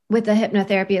with the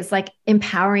hypnotherapy, it's like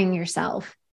empowering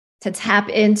yourself to tap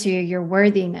into your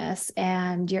worthiness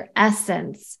and your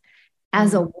essence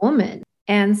as a woman.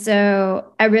 And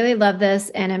so I really love this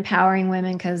and empowering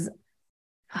women because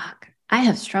I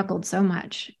have struggled so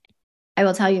much. I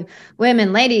will tell you,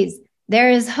 women, ladies,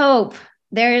 there is hope.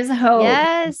 There is hope.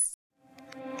 Yes.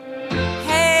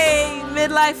 Hey,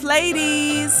 midlife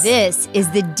ladies. This is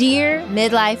the Dear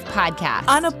Midlife Podcast.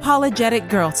 Unapologetic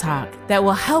girl talk that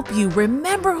will help you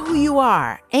remember who you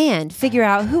are and figure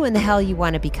out who in the hell you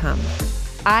want to become.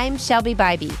 I'm Shelby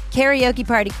Bybee, karaoke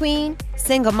party queen,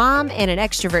 single mom, and an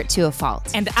extrovert to a fault.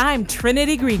 And I'm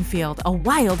Trinity Greenfield, a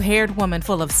wild-haired woman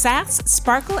full of sass,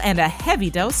 sparkle, and a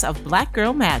heavy dose of black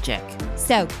girl magic.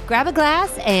 So grab a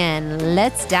glass and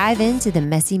let's dive into the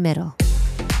messy middle.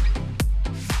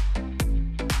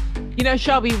 You know,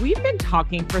 Shelby, we've been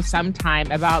talking for some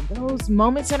time about those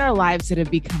moments in our lives that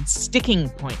have become sticking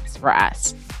points for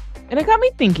us. And it got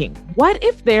me thinking, what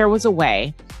if there was a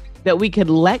way that we could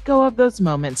let go of those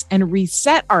moments and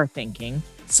reset our thinking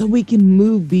so we can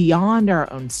move beyond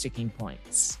our own sticking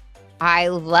points? I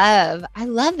love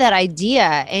that idea.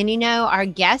 And you know, our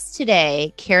guest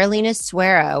today, Carolina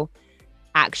Suero,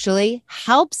 actually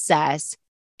helps us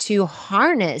to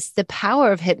harness the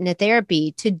power of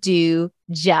hypnotherapy to do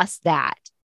just that.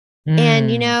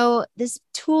 And you know, this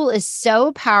tool is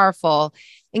so powerful,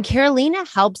 and Carolina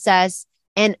helps us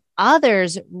and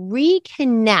others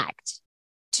reconnect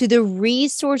to the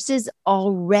resources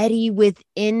already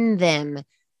within them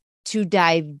to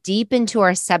dive deep into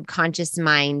our subconscious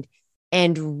mind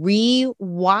and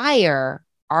rewire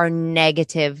our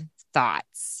negative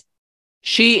thoughts.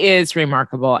 She is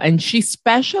remarkable, and she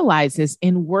specializes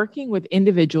in working with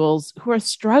individuals who are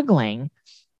struggling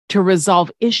to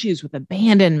resolve issues with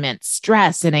abandonment,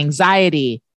 stress, and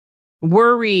anxiety,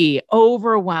 worry,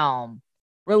 overwhelm,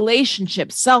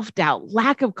 relationships, self-doubt,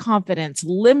 lack of confidence,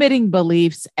 limiting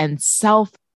beliefs, and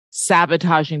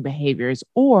self-sabotaging behaviors,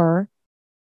 or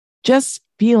just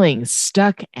feeling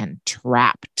stuck and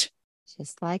trapped.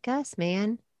 Just like us,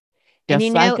 man.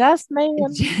 Just like us, man.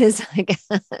 Just like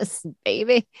us,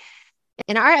 baby.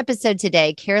 In our episode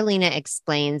today, Carolina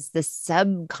explains the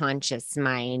subconscious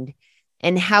mind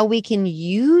and how we can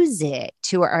use it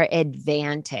to our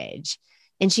advantage.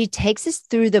 And she takes us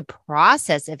through the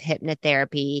process of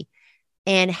hypnotherapy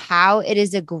and how it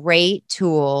is a great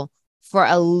tool for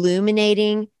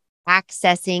illuminating,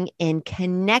 accessing, and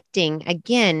connecting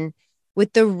again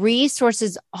with the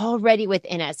resources already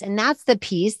within us. And that's the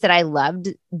piece that I loved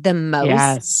the most.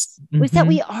 Yes. Was that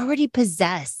we already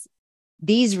possess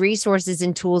these resources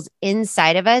and tools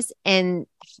inside of us, and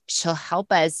she'll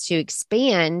help us to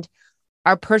expand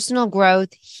our personal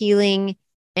growth, healing,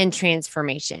 and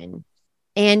transformation.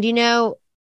 And, you know,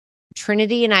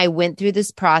 Trinity and I went through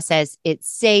this process. It's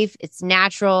safe, it's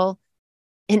natural,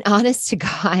 and honest to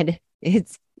God,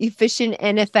 it's efficient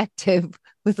and effective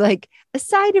with like a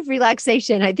side of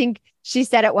relaxation. I think she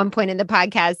said at one point in the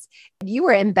podcast, you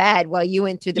were in bed while you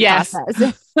went through the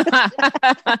process.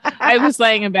 I was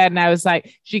laying in bed and I was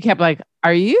like, she kept like,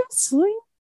 are you asleep?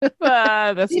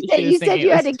 That's you said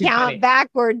you had to count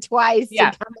backward twice to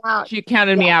come out. She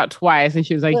counted me out twice and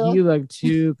she was like, you look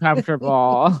too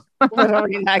comfortable. Little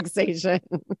relaxation.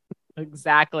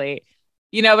 Exactly.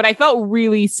 You know, but I felt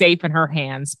really safe in her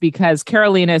hands because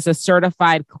Carolina is a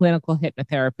certified clinical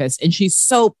hypnotherapist and she's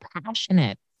so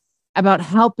passionate about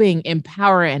helping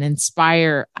empower and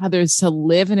inspire others to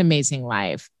live an amazing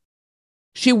life.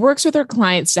 She works with her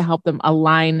clients to help them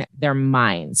align their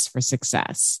minds for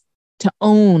success, to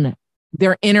own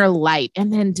their inner light,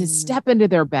 and then to step into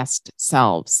their best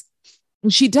selves.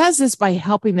 And she does this by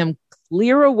helping them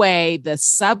clear away the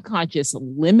subconscious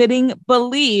limiting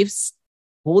beliefs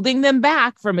holding them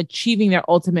back from achieving their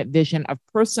ultimate vision of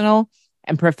personal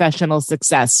and professional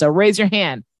success. So raise your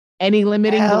hand. Any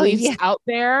limiting beliefs out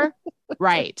there?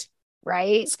 Right.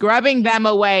 Right. Scrubbing them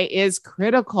away is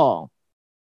critical.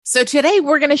 So today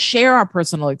we're going to share our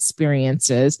personal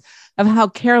experiences of how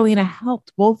Carolina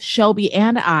helped both Shelby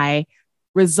and I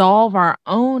resolve our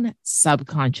own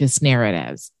subconscious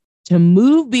narratives to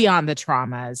move beyond the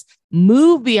traumas,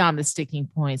 move beyond the sticking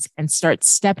points, and start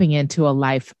stepping into a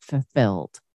life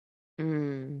fulfilled.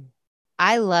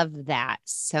 I love that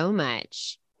so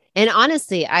much. And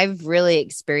honestly, I've really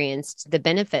experienced the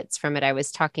benefits from it. I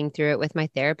was talking through it with my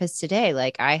therapist today.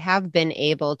 Like, I have been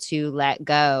able to let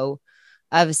go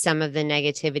of some of the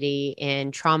negativity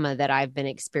and trauma that I've been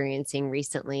experiencing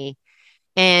recently.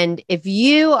 And if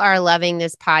you are loving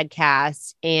this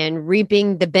podcast and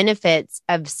reaping the benefits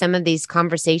of some of these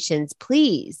conversations,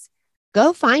 please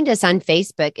go find us on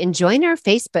Facebook and join our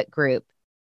Facebook group.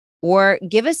 or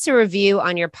give us a review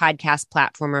on your podcast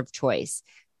platform of choice.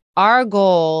 Our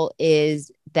goal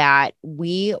is that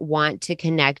we want to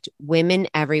connect women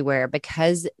everywhere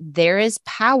because there is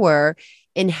power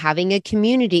in having a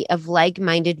community of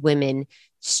like-minded women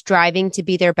striving to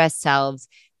be their best selves,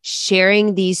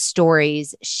 sharing these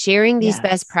stories, sharing these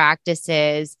best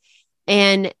practices,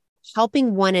 and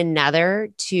helping one another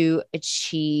to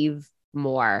achieve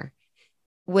more.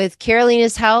 With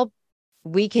Carolina's help,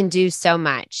 we can do so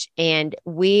much. And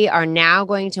we are now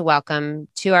going to welcome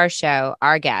to our show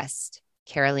our guest,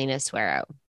 Carolina Suero.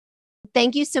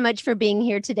 Thank you so much for being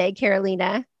here today,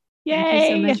 Carolina. Yay.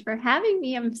 Thank you so much for having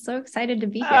me. I'm so excited to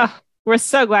be here. We're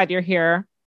so glad you're here.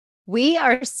 We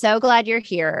are so glad you're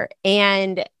here.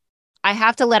 And I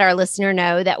have to let our listener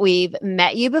know that we've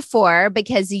met you before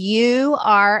because you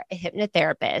are a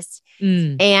hypnotherapist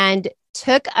and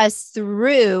took us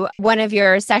through one of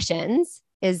your sessions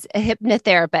as a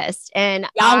hypnotherapist. And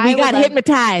y'all, we got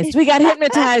hypnotized. We got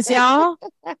hypnotized, y'all.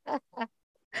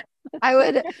 I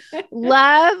would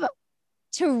love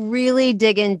to really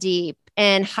dig in deep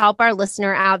and help our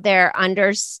listener out there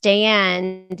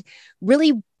understand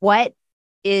really what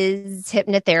is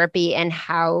hypnotherapy and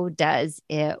how does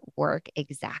it work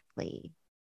exactly?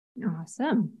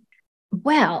 Awesome.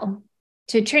 Well,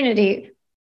 to Trinity,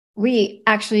 we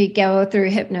actually go through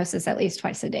hypnosis at least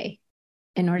twice a day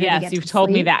in order to get you've to told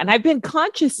me sleep. that. And I've been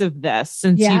conscious of this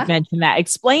since you've mentioned that.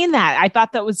 Explain that. I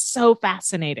thought that was so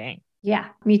fascinating. Yeah,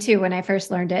 me too, when I first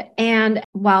learned it. And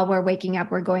while we're waking up,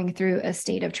 we're going through a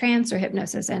state of trance or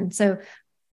hypnosis. And so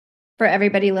for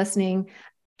everybody listening,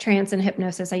 trance and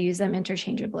hypnosis, I use them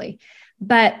interchangeably.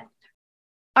 But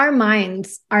our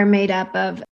minds are made up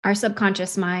of our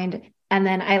subconscious mind. And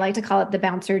then I like to call it the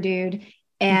bouncer dude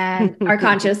and our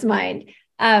conscious mind.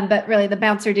 But really the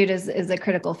bouncer dude is a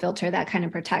critical filter that kind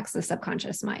of protects the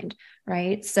subconscious mind,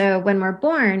 right? So when we're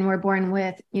born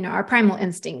with, our primal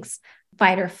instincts,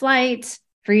 fight or flight,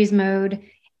 freeze mode,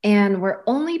 and we're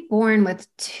only born with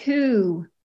two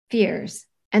fears.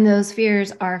 And those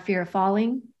fears are fear of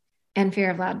falling and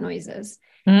fear of loud noises.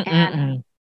 And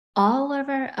all of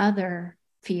our other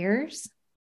fears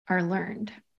are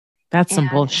learned. That's some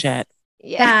bullshit.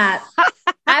 That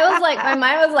I was like, my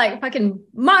mind was like fucking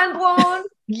mind blown.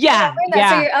 Yeah. So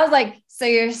I was like, so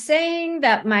you're saying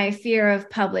that my fear of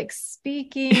public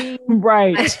speaking,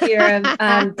 right? My fear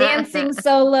of dancing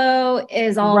solo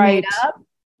is all made up,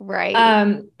 right?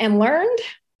 And learned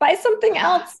by something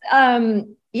else.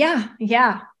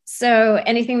 Yeah. So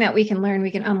anything that we can learn,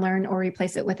 we can unlearn or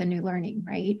replace it with a new learning,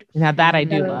 right? Now that I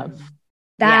do love.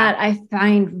 That I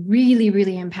find really,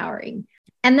 really empowering.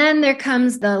 And then there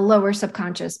comes the lower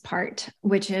subconscious part,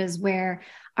 which is where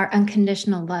our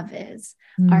unconditional love is,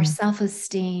 our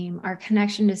self-esteem, our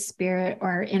connection to spirit, or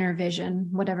our inner vision,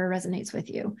 whatever resonates with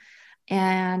you.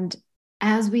 And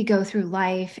as we go through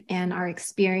life and our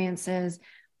experiences,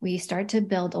 we start to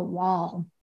build a wall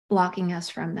blocking us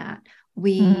from that.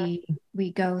 We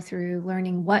go through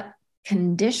learning what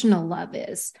conditional love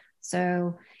is.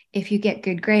 So if you get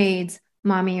good grades,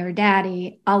 mommy or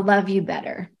daddy, I'll love you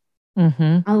better.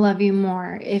 I'll love you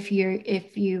more. If you,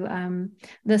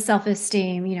 the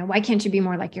self-esteem, why can't you be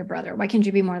more like your brother? Why can't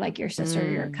you be more like your sister,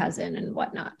 your cousin and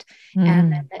whatnot?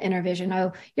 And then the inner vision,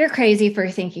 oh, you're crazy for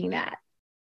thinking that,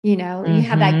 you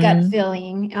have that gut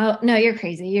feeling. Oh, no, you're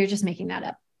crazy. You're just making that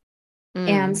up.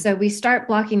 And so we start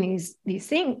blocking these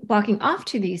things, blocking off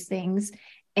to these things.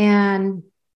 And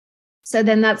so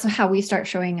then that's how we start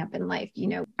showing up in life,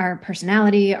 our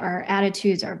personality, our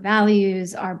attitudes, our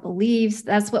values, our beliefs.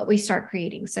 That's what we start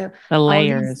creating. So the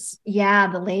layers.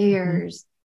 The layers.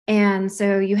 And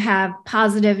so you have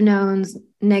positive knowns,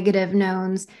 negative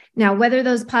knowns. Now, whether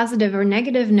those positive or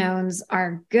negative knowns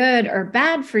are good or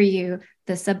bad for you,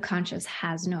 the subconscious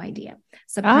has no idea.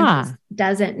 Subconscious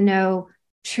doesn't know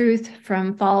truth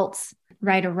from false,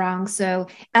 right or wrong. So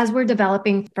as we're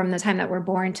developing from the time that we're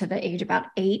born to the age about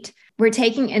 8, we're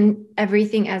taking in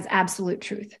everything as absolute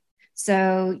truth.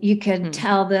 So you could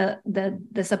tell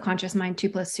the subconscious mind 2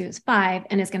 + 2 is 5,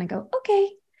 and it's going to go,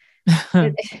 okay.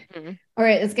 Or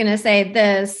it's going to say,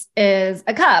 this is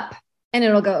a cup, and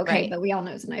it'll go, okay, but we all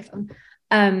know it's an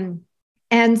iPhone.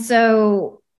 And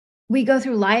so we go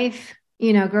through life,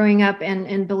 growing up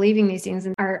and believing these things,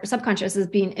 and our subconscious is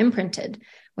being imprinted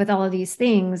with all of these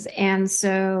things. And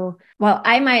so while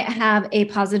I might have a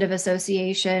positive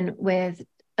association with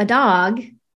a dog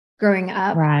growing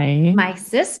up, my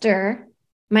sister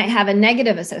might have a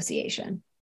negative association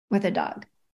with a dog.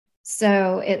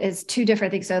 So it is 2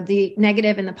 different things. So the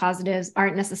negative and the positives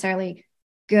aren't necessarily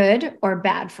good or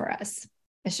bad for us.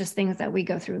 It's just things that we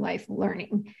go through life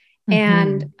learning.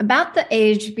 And about the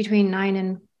age between 9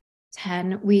 and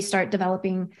 10, we start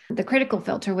developing the critical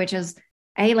filter, which is,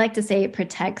 I like to say, it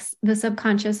protects the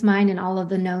subconscious mind and all of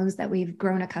the knowns that we've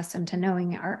grown accustomed to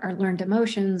knowing, our learned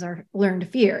emotions, our learned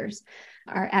fears,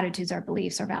 our attitudes, our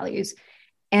beliefs, our values.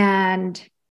 And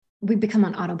we become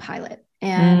on autopilot.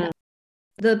 And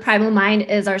the primal mind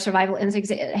is our survival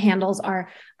instincts. It handles our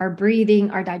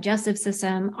breathing, our digestive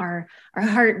system, our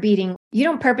heart beating. You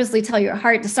don't purposely tell your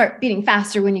heart to start beating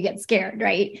faster when you get scared,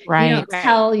 right? Right. You don't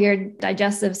tell your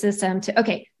digestive system to,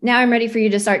 okay, now I'm ready for you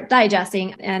to start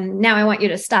digesting. And now I want you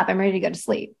to stop. I'm ready to go to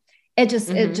sleep. It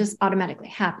just automatically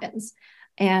happens.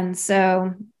 And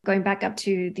so going back up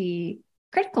to the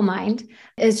critical mind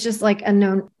is just like a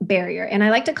known barrier. And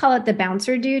I like to call it the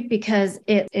bouncer dude because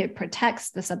it protects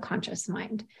the subconscious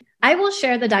mind. I will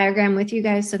share the diagram with you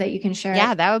guys so that you can share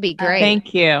Yeah, it that would be great.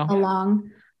 Thank you.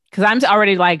 along. Because I'm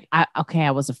already like,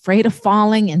 I was afraid of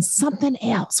falling and something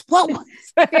else. What was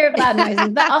Fear of loud noises,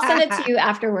 but I'll send it to you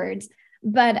afterwards.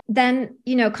 But then,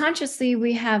 consciously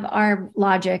we have our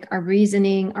logic, our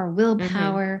reasoning, our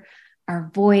willpower,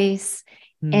 our voice,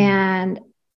 and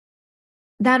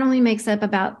that only makes up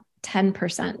about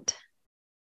 10%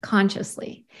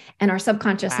 consciously. And our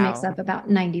subconscious makes up about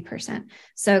 90%.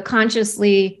 So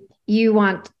consciously, you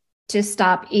want to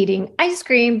stop eating ice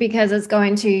cream because it's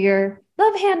going to your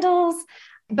love handles.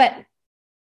 But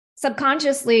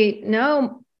subconsciously,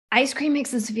 no, ice cream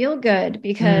makes us feel good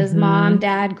because mom,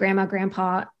 dad, grandma,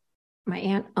 grandpa, my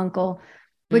aunt, uncle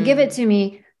would give it to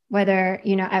me, whether,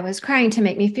 I was crying to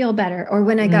make me feel better, or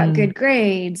when I got good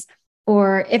grades,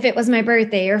 or if it was my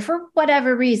birthday, or for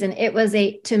whatever reason, it was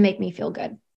to make me feel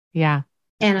good. Yeah.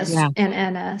 And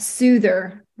a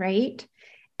soother, right?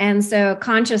 And so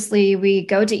consciously we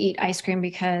go to eat ice cream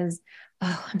because,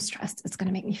 I'm stressed. It's going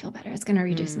to make me feel better. It's going to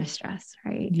reduce my stress,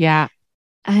 right? Yeah.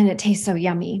 And it tastes so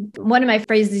yummy. One of my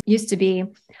phrases used to be,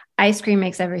 ice cream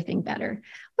makes everything better,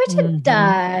 which it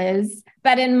does,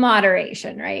 but in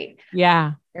moderation, right?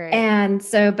 Yeah. Right. And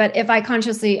so, but if I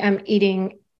consciously am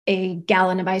eating a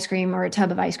gallon of ice cream or a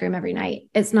tub of ice cream every night,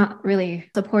 it's not really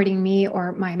supporting me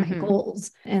or my goals.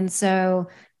 And so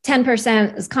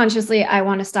 10% is consciously, I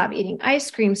want to stop eating ice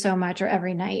cream so much or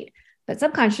every night. But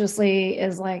subconsciously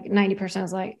is like 90%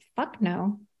 is like, fuck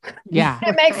no. Yeah.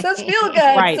 It makes us feel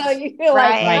good. Right. So you feel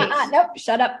like, nope,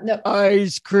 shut up. Nope.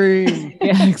 Ice cream.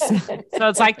 Yeah. So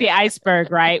it's like the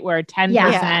iceberg, right? Where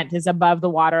 10% is above the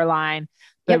waterline.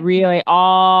 But really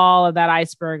all of that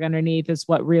iceberg underneath is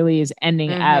what really is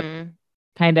ending up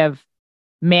kind of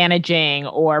managing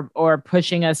or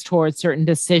pushing us towards certain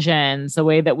decisions, the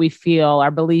way that we feel,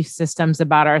 our belief systems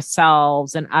about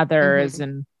ourselves and others.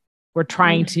 And we're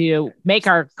trying to make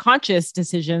our conscious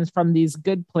decisions from these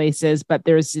good places, but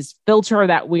there's this filter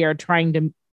that we are trying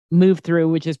to move through,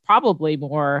 which is probably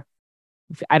more,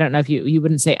 I don't know if you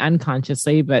wouldn't say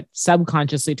unconsciously, but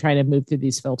subconsciously trying to move through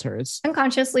these filters.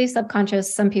 Unconsciously,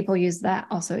 subconscious. Some people use that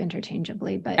also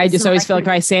interchangeably, but I just always feel like if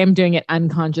I say I'm doing it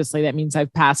unconsciously, that means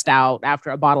I've passed out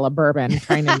after a bottle of bourbon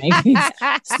trying to make these.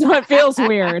 So it feels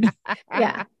weird.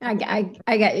 Yeah,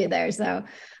 I get you there. So,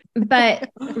 but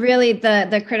really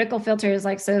the critical filter is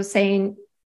like, so saying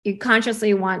you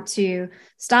consciously want to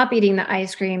stop eating the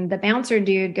ice cream. The bouncer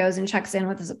dude goes and checks in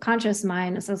with the subconscious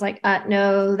mind and says like,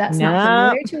 no, that's not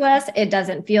familiar to us. It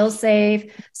doesn't feel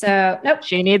safe. So nope.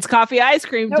 She needs coffee ice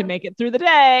cream to make it through the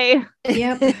day.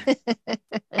 Yep.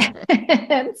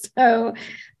 And so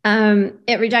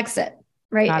it rejects it,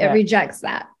 right? It rejects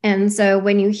that. And so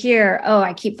when you hear,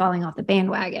 I keep falling off the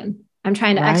bandwagon, I'm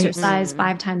trying to exercise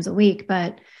 5 times a week,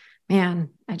 but man,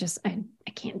 I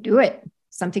can't do it.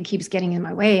 Something keeps getting in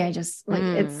my way. I just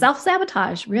it's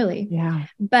self-sabotage, really. Yeah.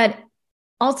 But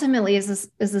ultimately is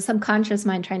the subconscious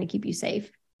mind trying to keep you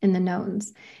safe in the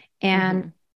knowns.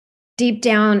 And deep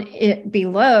down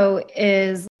below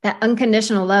is that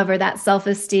unconditional love or that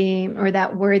self-esteem or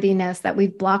that worthiness that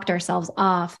we've blocked ourselves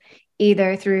off,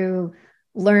 either through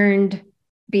learned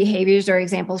behaviors or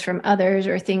examples from others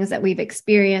or things that we've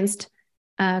experienced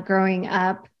growing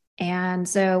up. And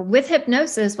so with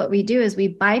hypnosis, what we do is we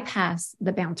bypass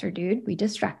the bouncer dude, we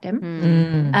distract him,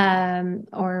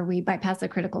 or we bypass the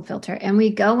critical filter, and we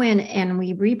go in and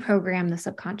we reprogram the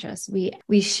subconscious.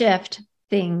 We shift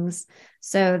things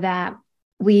so that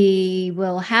we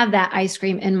will have that ice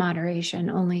cream in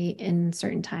moderation only in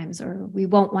certain times, or we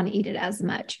won't want to eat it as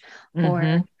much,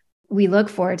 or we look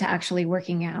forward to actually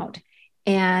working out.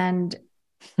 And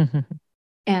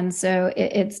so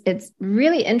it's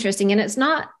really interesting. And it's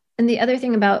not. And the other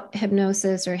thing about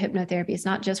hypnosis or hypnotherapy, it's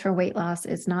not just for weight loss.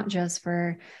 It's not just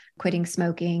for quitting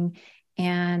smoking.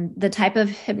 And the type of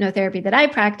hypnotherapy that I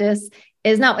practice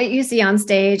is not what you see on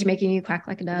stage, making you quack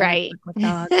like a dog. Right. Like a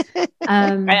dog.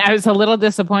 I was a little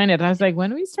disappointed. I was like, when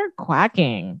do we start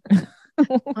quacking?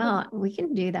 Well, we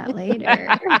can do that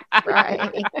later.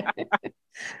 Right.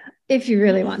 If you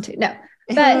really want to. No,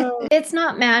 but it's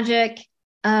not magic.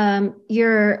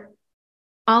 You're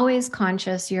always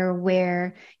conscious, you're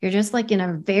aware, you're just like in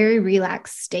a very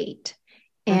relaxed state.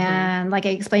 And like I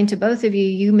explained to both of you,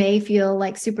 you may feel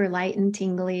like super light and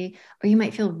tingly, or you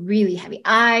might feel really heavy.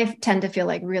 I tend to feel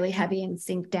like really heavy and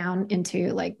sink down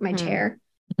into like my chair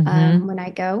when I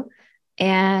go.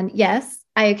 And yes,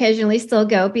 I occasionally still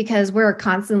go because we're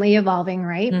constantly evolving,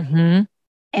 right?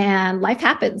 And life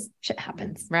happens, shit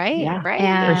happens. Right. Yeah, right.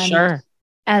 And for sure.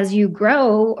 as you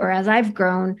grow, or as I've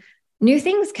grown, new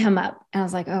things come up. And I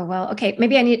was like, oh, well, okay,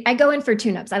 maybe I go in for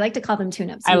tune-ups. I like to call them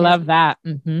tune-ups. I love that.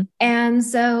 And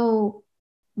so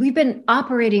we've been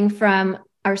operating from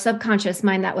our subconscious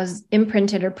mind that was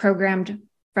imprinted or programmed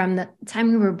from the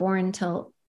time we were born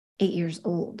till 8 years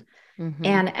old.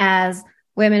 And as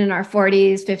women in our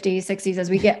 40s, 50s, 60s, as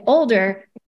we get older,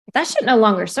 that shit no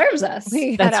longer serves us.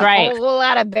 That's right. A whole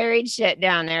lot of buried shit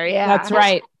down there. Yeah. That's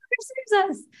right.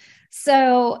 Serves us.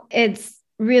 So it's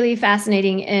really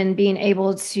fascinating in being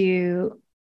able to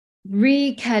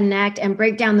reconnect and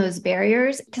break down those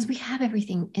barriers, because we have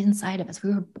everything inside of us.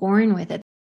 We were born with it.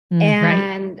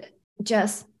 And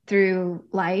just through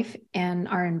life and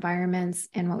our environments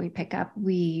and what we pick up,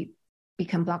 we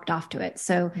become blocked off to it.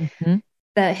 So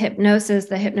the hypnosis,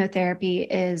 the hypnotherapy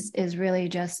is really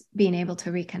just being able to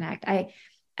reconnect.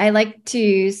 I like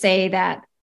to say that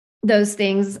those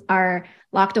things are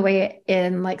locked away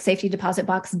in like safety deposit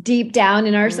box deep down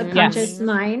in our subconscious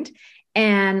mind.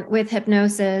 And with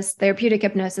hypnosis, therapeutic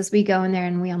hypnosis, we go in there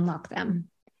and we unlock them.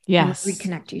 Yes. And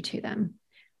reconnect you to them.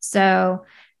 So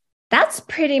that's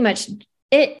pretty much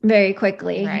it very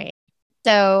quickly. Right.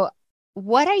 So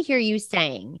what I hear you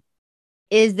saying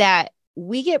is that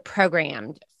we get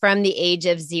programmed from the age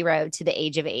of 0 to the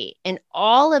age of 8. And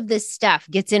all of this stuff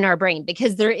gets in our brain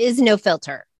because there is no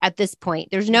filter at this point.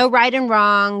 There's no right and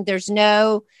wrong. There's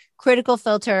no critical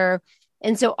filter.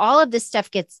 And so all of this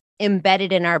stuff gets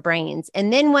embedded in our brains.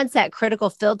 And then once that critical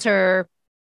filter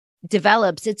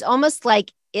develops, it's almost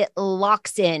like it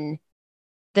locks in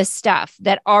the stuff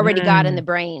that already got in the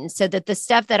brain, so that the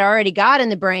stuff that already got in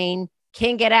the brain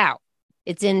can't get out.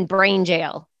 It's in brain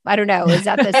jail. I don't know. Is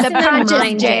that the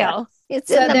subconscious jail? It's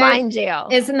in the mind jail.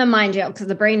 It's in the mind jail because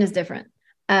the brain is different.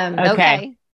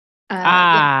 Okay.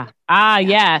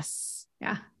 Yes.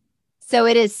 Yeah. So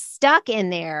it is stuck in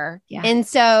there. Yeah. And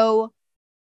so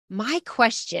my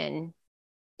question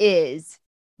is,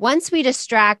 once we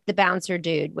distract the bouncer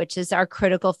dude, which is our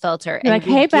critical filter. You're like,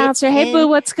 hey, bouncer. Hey, boo,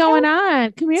 what's going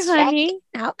on? Come here, honey.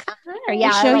 I'll come here. Yeah,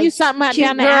 I'll show you something out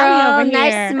down the alley over here.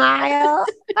 Nice smile.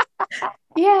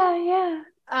 Yeah.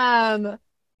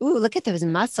 Ooh, look at those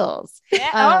muscles.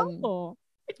 Yeah.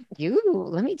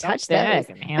 Let me touch those.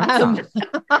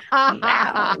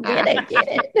 Wow, get it.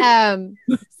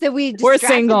 So we're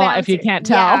single, if you can't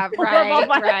tell. Yeah,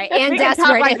 right. And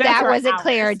desperate, if that wasn't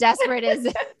clear. Desperate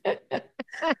is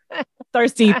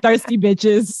thirsty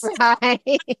bitches.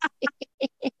 Right.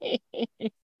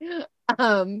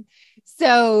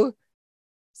 So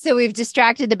we've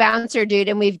distracted the bouncer dude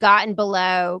and we've gotten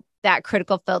below that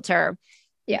critical filter.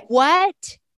 Yeah.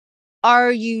 What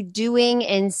are you doing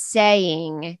and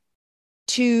saying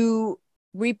to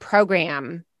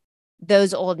reprogram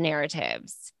those old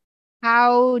narratives?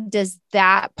 How does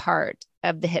that part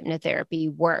of the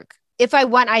hypnotherapy work? If I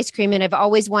want ice cream and I've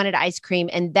always wanted ice cream,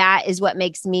 and that is what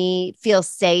makes me feel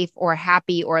safe or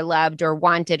happy or loved or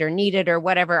wanted or needed or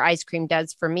whatever ice cream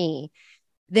does for me,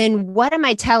 then what am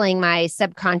I telling my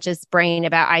subconscious brain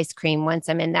about ice cream once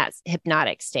I'm in that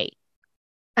hypnotic state?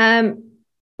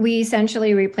 We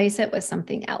essentially replace it with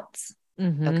something else.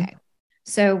 Okay.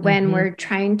 So when we're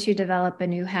trying to develop a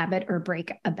new habit or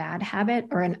break a bad habit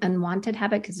or an unwanted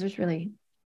habit, because there's really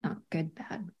not good,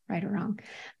 bad, right or wrong,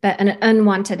 but an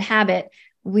unwanted habit,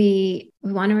 we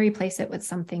want to replace it with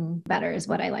something better, is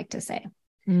what I like to say.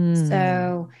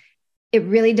 So it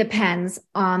really depends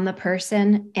on the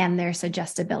person and their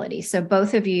suggestibility. So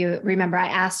both of you, remember, I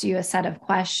asked you a set of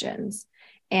questions.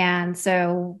 And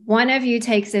so one of you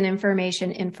takes in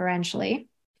information inferentially.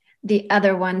 The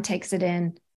other one takes it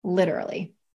in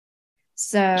literally.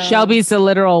 So Shelby's the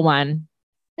literal one.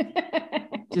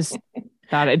 Just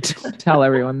thought I'd tell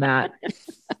everyone that.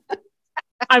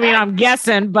 I mean, I'm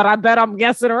guessing, but I bet I'm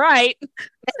guessing right.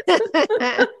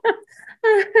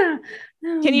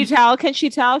 Can you tell? Can she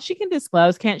tell? She can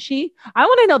disclose, can't she? I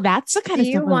want to know. That's the kind of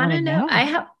stuff I want to know.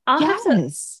 I'll have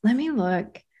to, let me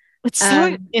look. It's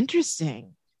so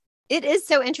interesting. It is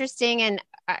so interesting. And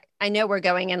I know we're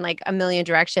going in like a million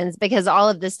directions because all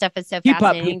of this stuff is so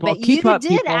fascinating. But you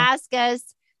did ask us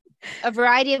a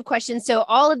variety of questions. So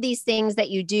all of these things that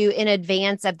you do in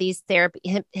advance of these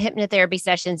hypnotherapy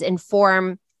sessions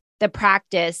inform the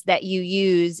practice that you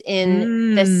use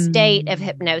in the state of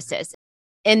hypnosis.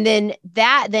 And then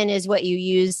that then is what you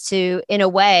use to, in a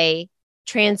way,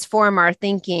 transform our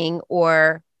thinking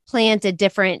or plant a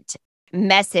different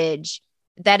message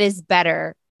that is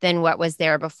better than what was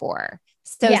there before.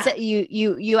 So, so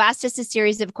you asked us a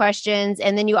series of questions,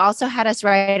 and then you also had us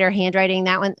write our handwriting.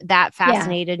 That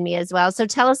fascinated me as well. So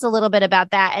tell us a little bit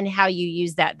about that and how you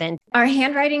use that then. Our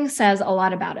handwriting says a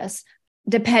lot about us.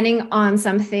 Depending on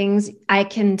some things, I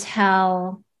can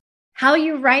tell how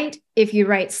you write. If you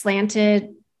write slanted,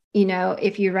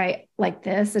 if you write like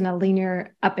this in a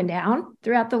linear up and down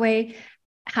throughout the way,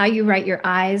 how you write your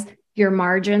eyes, your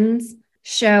margins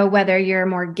show whether you're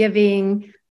more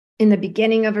giving in the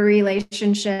beginning of a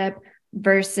relationship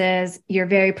versus you're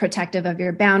very protective of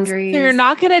your boundaries. So you're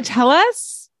not going to tell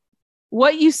us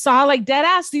what you saw, like dead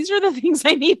ass. These are the things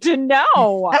I need to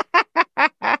know.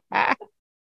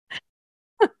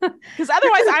 Because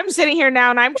otherwise I'm sitting here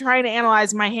now and I'm trying to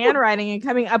analyze my handwriting and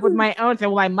coming up with my own thing.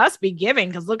 Well, I must be giving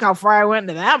because look how far I went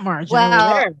into that margin.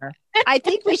 Well, I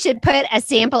think we should put a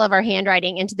sample of our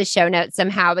handwriting into the show notes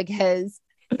somehow, because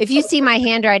if you see my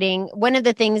handwriting, one of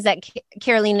the things that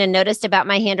Carolina noticed about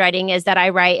my handwriting is that I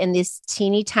write in this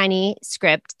teeny tiny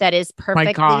script that is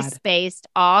perfectly spaced,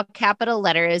 all capital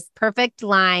letters, perfect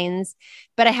lines,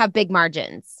 but I have big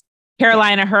margins.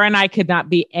 Carolina, her and I could not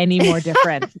be any more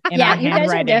different in our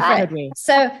handwriting. Could we?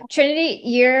 So Trinity,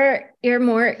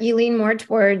 you lean more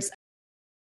towards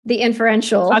the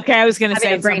inferential. Okay, I was going to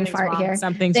say a brain fart here.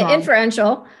 Something's the wrong.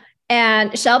 Inferential,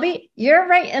 and Shelby, you're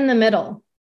right in the middle.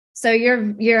 So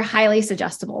you're highly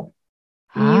suggestible.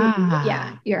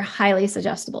 You're highly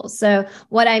suggestible. So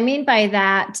what I mean by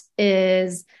that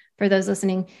is, for those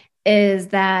listening, is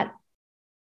that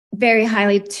very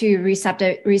highly to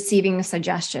receiving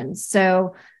suggestions.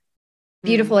 So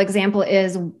beautiful example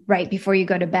is right before you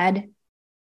go to bed.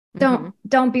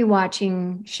 Don't be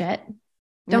watching shit.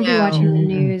 Don't be watching the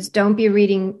news. Don't be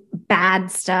reading bad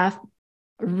stuff.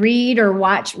 Read or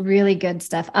watch really good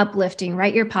stuff, uplifting,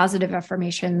 write your positive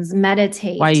affirmations,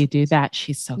 meditate. Why you do that?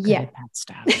 She's so good at that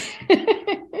stuff.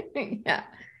 Yeah.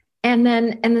 And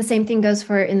the same thing goes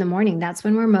for in the morning. That's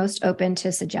when we're most open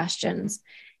to suggestions.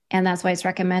 And that's why it's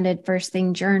recommended first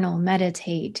thing, journal,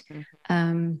 meditate,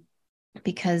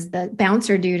 because the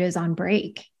bouncer dude is on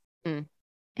break.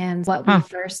 And what we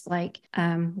first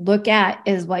look at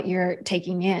is what you're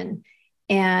taking in.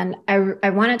 And I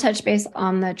want to touch base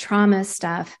on the trauma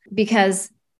stuff because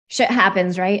shit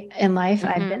happens, right? In life.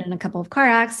 I've been in a couple of car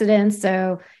accidents.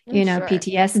 So,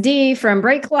 PTSD from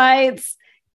brake lights,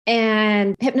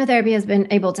 and hypnotherapy has been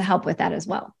able to help with that as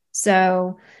well.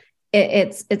 So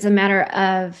it's a matter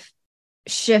of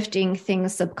shifting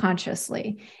things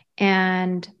subconsciously.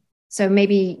 And so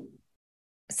maybe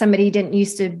somebody didn't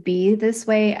used to be this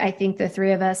way. I think the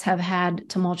three of us have had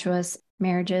tumultuous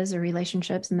marriages or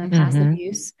relationships in the past,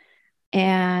 abuse.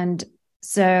 And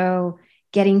so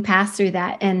getting past through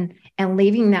that and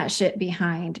leaving that shit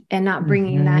behind and not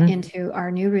bringing that into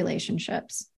our new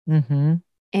relationships. And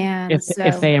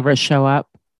if they ever show up,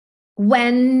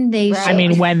 when they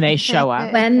show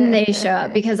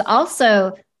up, because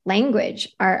also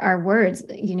language, our words,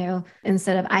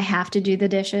 instead of I have to do the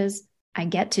dishes, I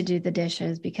get to do the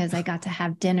dishes because I got to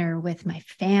have dinner with my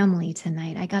family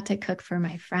tonight. I got to cook for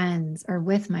my friends or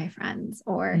with my friends,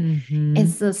 or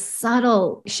it's a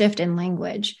subtle shift in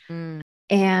language.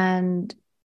 And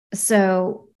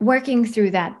so working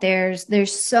through that,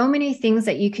 there's so many things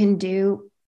that you can do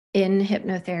in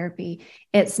hypnotherapy.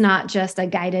 It's not just a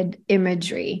guided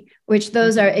imagery, which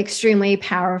those are extremely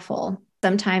powerful.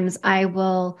 Sometimes I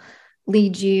will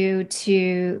lead you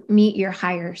to meet your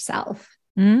higher self.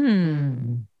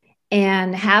 And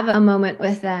have a moment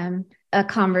with them, a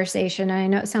conversation. I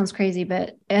know it sounds crazy,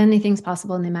 but anything's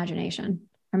possible in the imagination.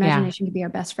 Our imagination could be our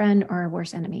best friend or our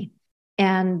worst enemy.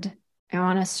 And I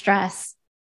want to stress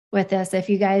with this, if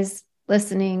you guys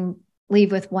listening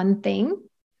leave with one thing,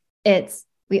 it's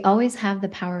we always have the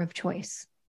power of choice.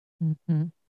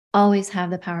 Always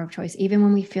have the power of choice. Even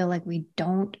when we feel like we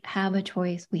don't have a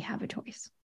choice, we have a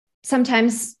choice.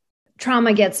 Sometimes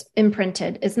trauma gets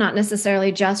imprinted. It's not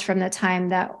necessarily just from the time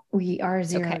that we are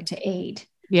 0 to 8.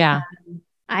 Yeah.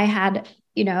 I had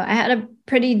a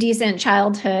pretty decent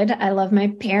childhood. I love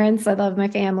my parents. I love my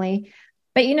family.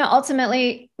 But,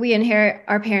 ultimately we inherit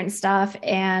our parents' stuff.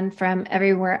 And from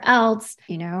everywhere else,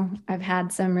 I've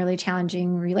had some really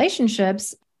challenging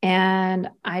relationships. And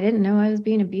I didn't know I was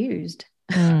being abused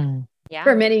Mm.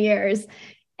 for many years.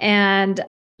 And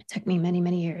it took me many,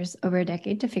 many years, over a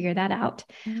decade, to figure that out.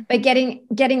 But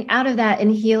getting out of that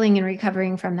and healing and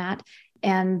recovering from that.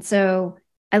 And so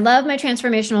I love my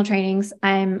transformational trainings.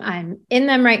 I'm in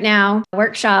them right now.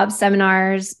 Workshops,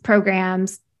 seminars,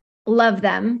 programs, love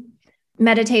them.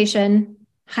 Meditation,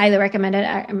 highly recommend it.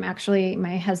 I'm actually,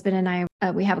 my husband and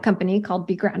I, we have a company called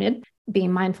Be Grounded,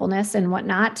 being mindfulness and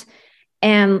whatnot.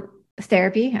 And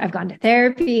therapy. I've gone to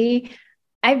therapy.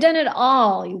 I've done it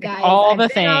all, you guys. All the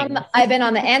things. I've been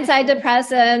on the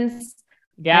antidepressants.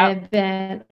 Yeah. I've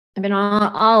been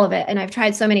on all of it. And I've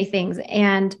tried so many things.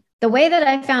 And the way that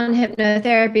I found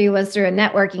hypnotherapy was through a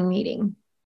networking meeting.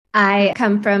 I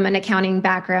come from an accounting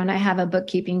background. I have a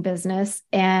bookkeeping business,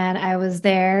 and I was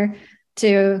there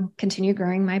to continue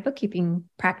growing my bookkeeping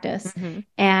practice.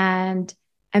 And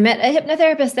I met a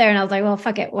hypnotherapist there, and I was like, well,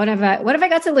 fuck it. What have I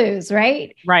got to lose?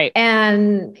 Right. Right.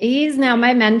 And he's now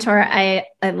my mentor. I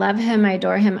love him. I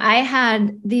adore him. I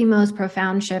had the most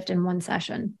profound shift in one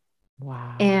session.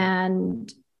 Wow.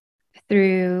 And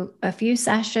through a few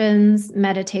sessions,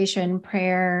 meditation,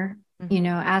 prayer,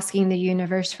 asking the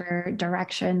universe for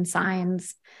direction,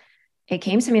 signs, it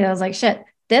came to me that I was like, shit,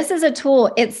 this is a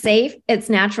tool. It's safe. It's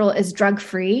natural. It's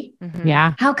drug-free.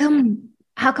 Yeah. How come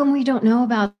we don't know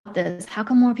about this? How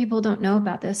come more people don't know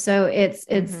about this? So it's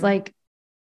like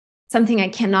something I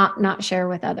cannot not share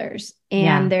with others.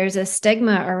 And there's a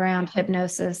stigma around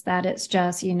hypnosis that it's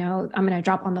just, I'm going to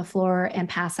drop on the floor and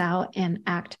pass out and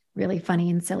act really funny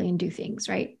and silly and do things,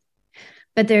 right?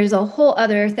 But there's a whole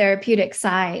other therapeutic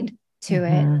side to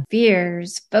it.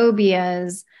 Fears,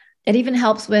 phobias. It even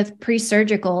helps with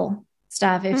pre-surgical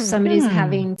stuff. If somebody's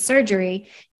having surgery,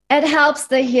 it helps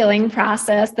the healing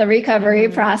process, the recovery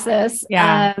process.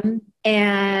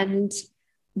 And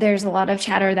there's a lot of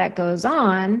chatter that goes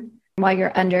on while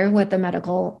you're under with the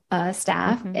medical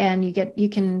staff, and you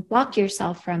can block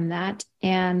yourself from that.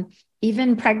 And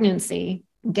even pregnancy,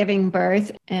 giving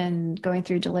birth and going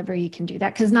through delivery, you can do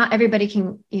that because not everybody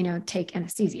can, take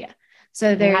anesthesia.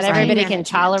 So there's not everybody can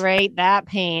tolerate that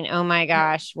pain. Oh my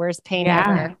gosh, worst pain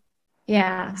ever.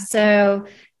 Yeah. So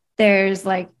there's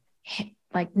like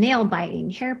nail biting,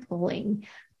 hair pulling,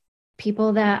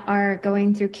 people that are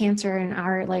going through cancer and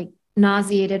are like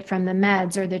nauseated from the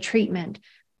meds or the treatment.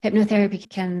 Hypnotherapy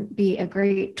can be a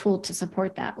great tool to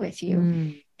support that with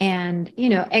you. And,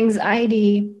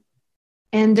 anxiety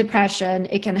and depression,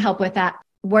 it can help with that,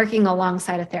 working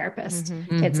alongside a therapist.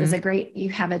 It's a great, you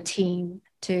have a team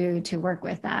to work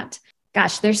with that.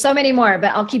 Gosh, there's so many more,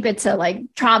 but I'll keep it to like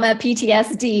trauma,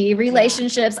 PTSD,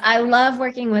 relationships. I love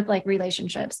working with like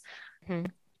relationships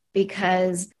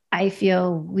because I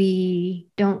feel we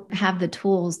don't have the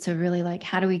tools to really like,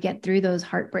 how do we get through those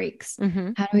heartbreaks? How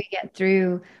do we get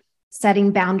through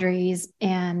setting boundaries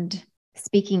and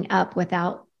speaking up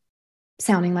without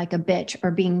sounding like a bitch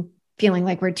or feeling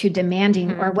like we're too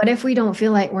demanding? Or what if we don't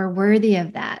feel like we're worthy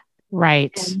of that?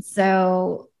 Right. And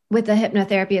so with the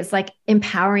hypnotherapy, it's like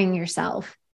empowering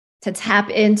yourself to tap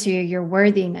into your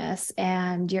worthiness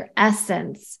and your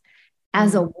essence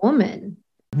as a woman,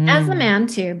 as a man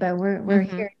too, but we're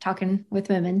here talking with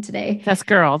women today. That's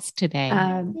girls today.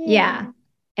 Yeah.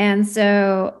 And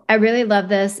so I really love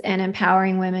this and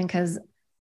empowering women because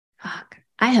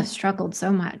I have struggled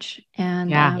so much.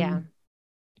 And I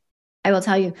will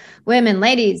tell you, women,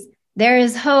 ladies, there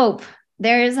is hope.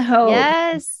 There is hope.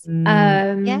 Yes.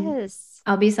 Yes.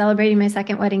 I'll be celebrating my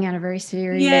second wedding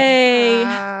anniversary. Yay.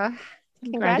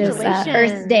 Congratulations.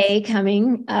 Earth Day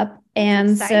coming up.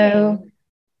 And so,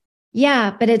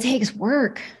 but it takes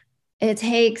work. It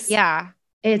takes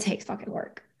fucking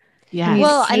work. Yeah.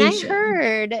 Well, and I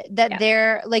heard that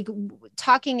they're like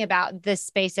talking about this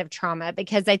space of trauma,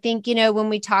 because I think, when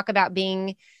we talk about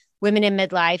being women in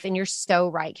midlife, and you're so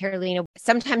right, Carolina,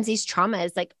 sometimes these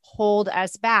traumas like hold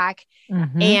us back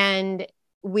and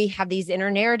we have these inner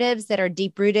narratives that are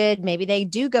deep rooted. Maybe they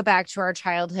do go back to our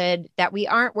childhood, that we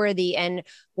aren't worthy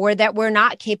or that we're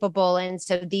not capable. And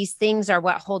so these things are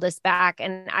what hold us back.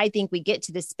 And I think we get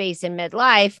to this space in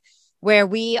midlife where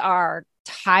we are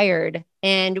tired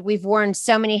and we've worn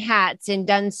so many hats and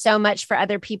done so much for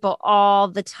other people all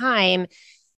the time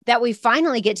that we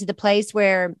finally get to the place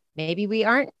where maybe we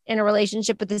aren't in a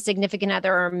relationship with a significant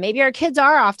other, or maybe our kids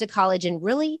are off to college and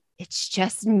really it's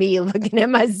just me looking at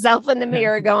myself in the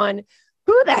mirror going,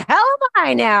 who the hell am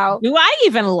I now? Do I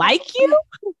even like you?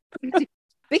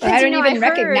 Because I don't even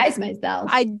recognize myself.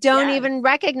 I don't even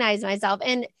recognize myself.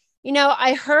 And,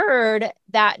 I heard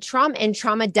that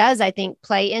trauma does, I think,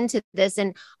 play into this.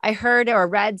 And I heard or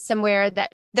read somewhere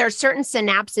that there are certain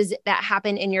synapses that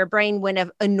happen in your brain when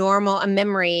a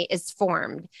memory is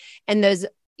formed, and those,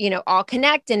 all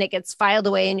connect and it gets filed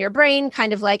away in your brain,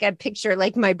 kind of like I picture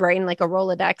like my brain, like a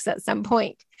Rolodex at some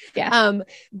point. Yeah.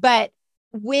 But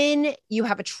when you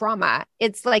have a trauma,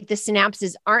 it's like the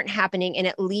synapses aren't happening and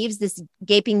it leaves this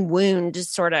gaping wound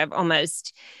just sort of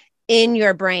almost in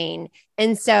your brain.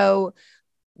 And so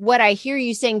what I hear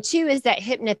you saying too is that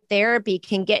hypnotherapy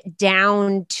can get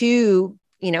down to,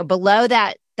 below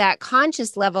that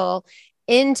conscious level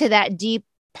into that deep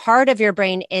part of your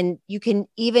brain. And you can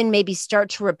even maybe start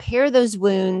to repair those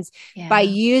wounds by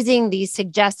using these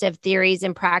suggestive theories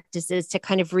and practices to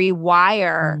kind of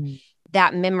rewire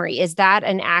that memory. Is that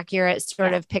an accurate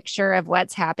sort of picture of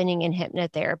what's happening in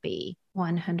hypnotherapy?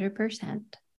 100%.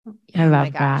 I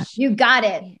love that. You got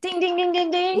it. Ding, ding, ding,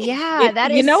 ding, ding. Yeah,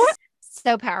 that is, you know what?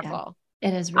 So powerful. Yeah,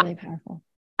 it is really powerful.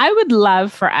 I would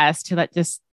love for us to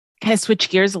just kind of switch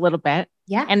gears a little bit.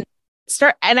 Yeah. And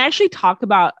start and actually talk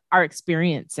about our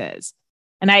experiences.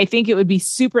 And I think it would be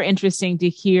super interesting to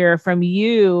hear from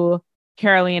you,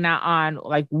 Carolina, on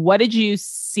like, what did you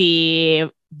see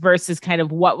versus kind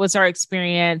of what was our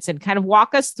experience, and kind of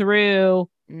walk us through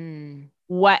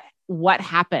what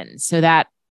happened so that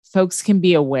folks can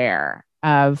be aware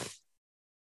of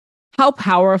how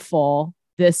powerful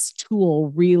this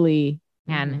tool really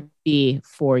can be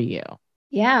for you.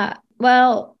 Yeah.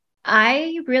 Well,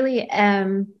 I really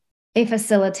am a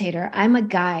facilitator. I'm a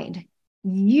guide.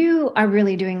 You are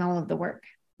really doing all of the work.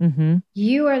 Mm-hmm.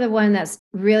 You are the one that's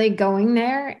really going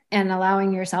there and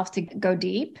allowing yourself to go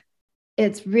deep.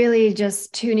 It's really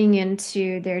just tuning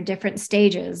into their different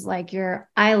stages. Like your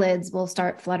eyelids will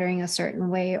start fluttering a certain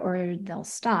way or they'll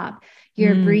stop.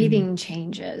 Your breathing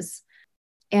changes.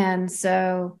 And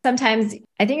so sometimes,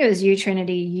 I think it was you,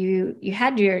 Trinity, you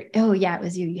had it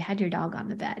was you. You had your dog on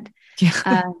the bed.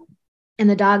 Yeah. And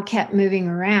the dog kept moving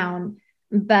around,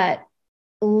 but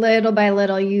little by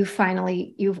little, you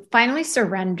finally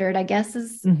surrendered, I guess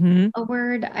is a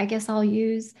word I guess I'll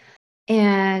use.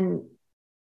 And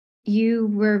you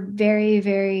were very,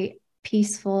 very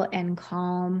peaceful and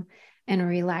calm and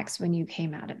relaxed when you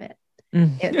came out of it.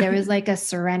 There was like a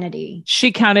serenity.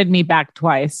 She counted me back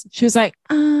twice. She was like,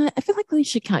 I feel like we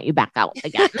should count you back out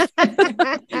again.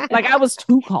 Like I was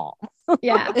too calm.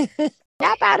 Yeah.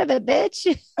 Snap out of it,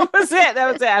 bitch. That was it.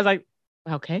 I was like,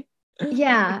 okay.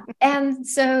 Yeah. And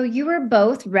so you were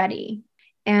both ready.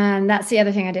 And that's the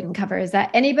other thing I didn't cover, is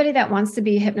that anybody that wants to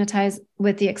be hypnotized,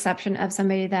 with the exception of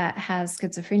somebody that has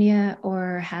schizophrenia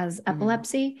or has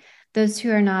epilepsy, those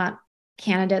two are not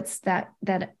candidates that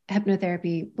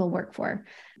hypnotherapy will work for.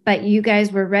 But you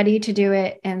guys were ready to do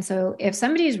it. And so if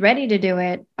somebody's ready to do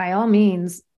it, by all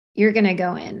means, you're going to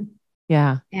go in.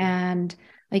 Yeah. And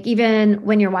like, even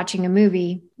when you're watching a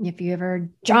movie, if you ever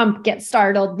jump, get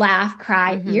startled, laugh,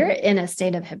 cry, you're in a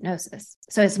state of hypnosis.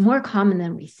 So it's more common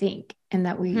than we think and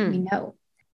that we know.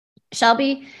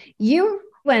 Shelby, you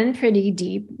went pretty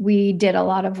deep. We did a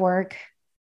lot of work.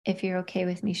 If you're okay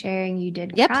with me sharing, you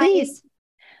did cry. Please.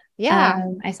 Yeah.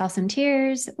 I saw some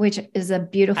tears, which is a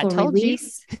beautiful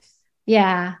release.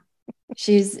 Yeah.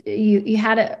 You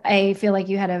had I feel like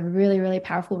you had a really, really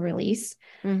powerful release.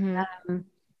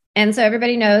 And so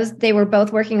everybody knows they were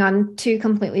both working on two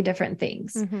completely different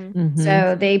things.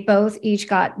 So they both each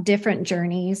got different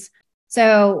journeys.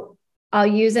 So I'll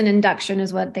use an induction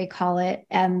is what they call it,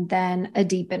 and then a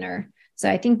deepener. So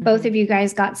I think both of you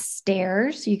guys got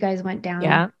stairs. You guys went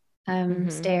down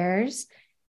stairs.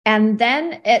 And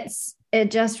then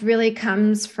it just really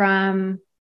comes from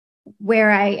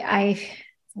where I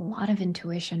a lot of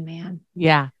intuition, man.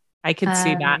 Yeah, I can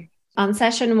see that. On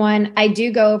session 1, I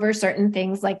do go over certain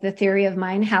things like the theory of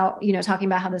mind, how, talking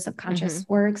about how the subconscious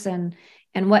works and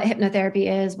what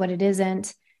hypnotherapy is, what it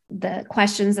isn't, the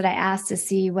questions that I ask to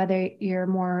see whether you're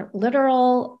more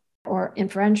literal or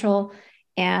inferential.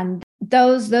 And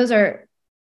those are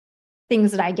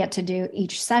things that I get to do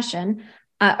each session,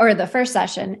 or the first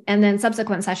session. And then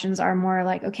subsequent sessions are more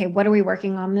like, okay, what are we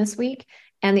working on this week?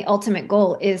 And the ultimate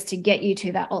goal is to get you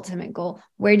to that ultimate goal.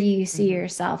 Where do you see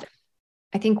yourself?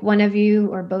 I think one of you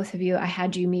or both of you, I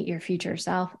had you meet your future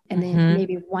self. And then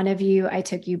maybe one of you, I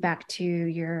took you back to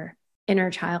your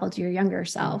inner child, your younger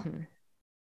self.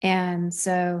 And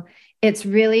so it's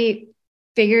really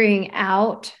figuring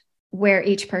out where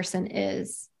each person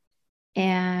is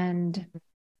and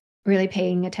really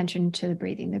paying attention to the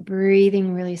breathing. The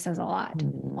breathing really says a lot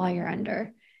while you're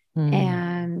under.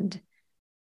 And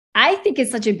I think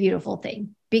it's such a beautiful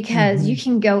thing because you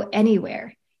can go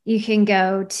anywhere. You can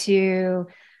go to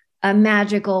a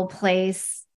magical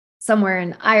place somewhere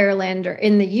in Ireland or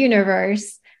in the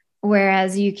universe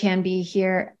Whereas you can be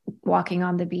here walking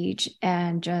on the beach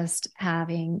and just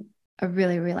having a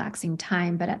really relaxing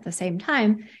time. But at the same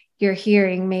time,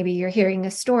 maybe you're hearing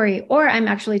a story, or I'm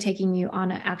actually taking you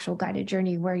on an actual guided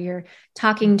journey where you're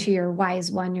talking to your wise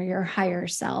one or your higher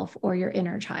self or your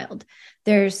inner child.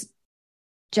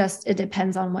 It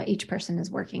depends on what each person is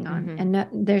working on.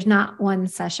 And there's not one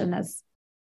session that's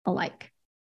alike.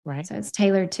 Right. So it's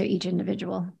tailored to each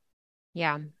individual.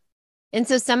 Yeah. And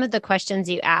so some of the questions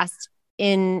you asked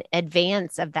in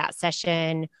advance of that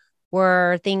session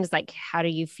were things like, how do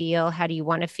you feel? How do you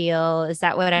want to feel? Is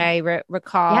that what I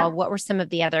recall? Yeah. What were some of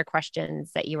the other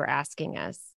questions that you were asking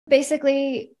us?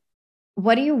 Basically,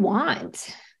 what do you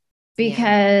want?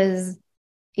 Because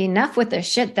enough with the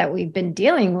shit that we've been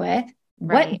dealing with.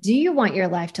 Right. What do you want your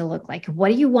life to look like? What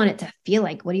do you want it to feel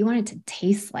like? What do you want it to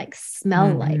taste like,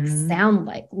 smell like, sound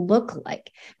like, look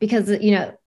like? Because,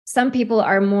 some people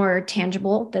are more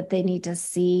tangible, that they need to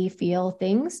see, feel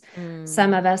things.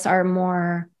 Some of us are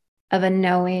more of a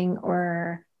knowing,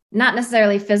 or not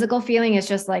necessarily physical feeling. It's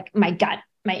just like my gut,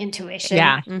 my intuition.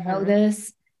 Yeah. I know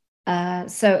this.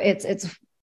 So it's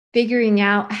figuring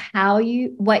out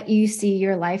what you see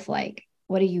your life like.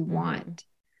 What do you want?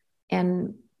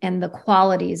 And the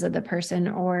qualities of the person.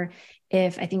 Or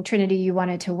if, I think, Trinity, you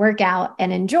wanted to work out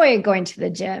and enjoy going to the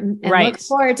gym and look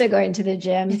forward to going to the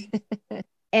gym.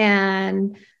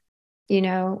 And,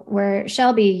 where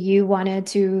Shelby, you wanted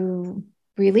to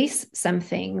release some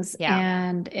things.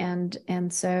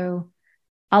 And so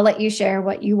I'll let you share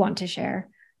what you want to share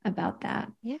about that.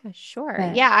 Yeah, sure.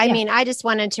 I mean, I just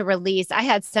wanted to release. I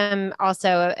had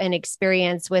an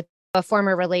experience with a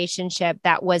former relationship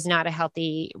that was not a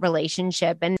healthy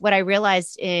relationship. And what I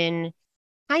realized in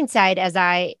hindsight, as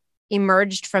I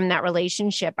emerged from that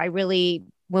relationship,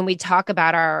 when we talk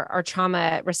about our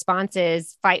trauma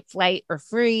responses, fight, flight, or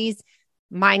freeze,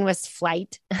 mine was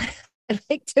flight. I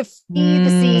like to flee the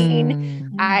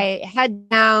scene. I head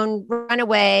down, run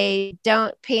away,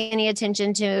 don't pay any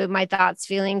attention to my thoughts,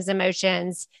 feelings,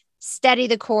 emotions, steady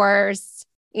the course,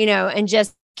 and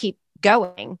just keep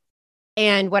going.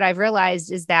 And what I've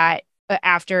realized is that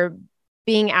after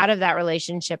being out of that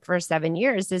relationship for 7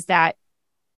 years, is that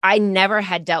I never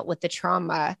had dealt with the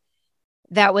trauma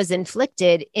that was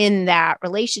inflicted in that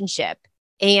relationship.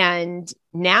 And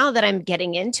now that I'm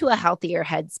getting into a healthier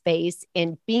headspace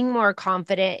and being more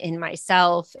confident in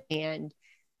myself, and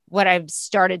what I've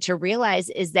started to realize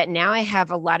is that now I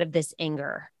have a lot of this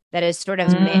anger that is sort of,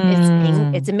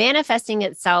 it's manifesting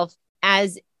itself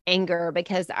as anger,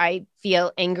 because I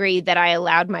feel angry that I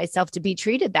allowed myself to be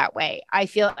treated that way. I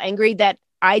feel angry that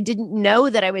I didn't know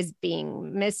that I was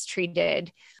being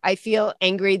mistreated. I feel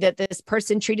angry that this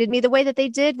person treated me the way that they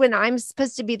did when I'm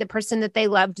supposed to be the person that they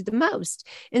loved the most.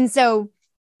 And so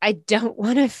I don't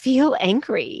want to feel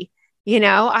angry.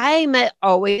 I'm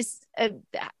always a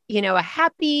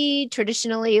happy,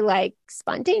 traditionally like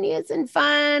spontaneous and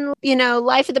fun,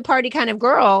 life of the party kind of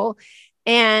girl.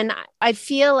 And I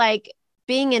feel like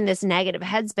being in this negative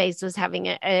headspace was having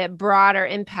a broader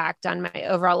impact on my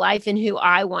overall life and who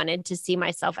I wanted to see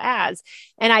myself as.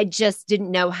 And I just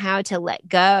didn't know how to let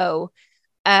go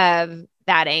of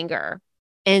that anger.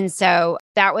 And so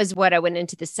that was what I went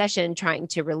into the session trying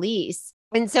to release.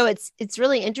 And so it's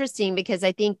really interesting, because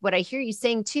I think what I hear you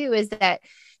saying too is that,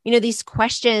 these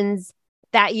questions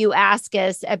that you ask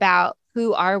us about,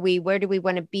 who are we? Where do we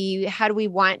want to be? How do we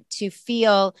want to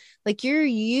feel? Like, you're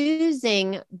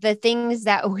using the things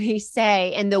that we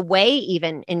say and the way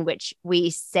even in which we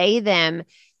say them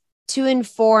to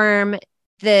inform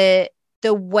the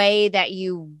way that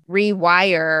you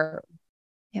rewire,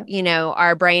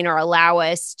 our brain, or allow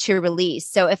us to release.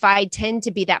 So if I tend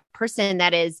to be that person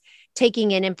that is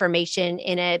taking in information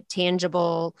in a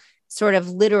tangible, sort of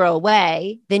literal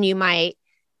way, then you might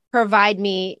provide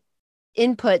me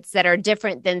inputs that are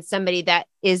different than somebody that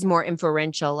is more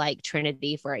inferential, like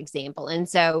Trinity, for example. And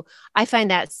so I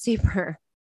find that super,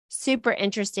 super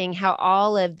interesting how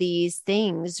all of these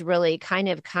things really kind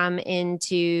of come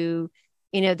into,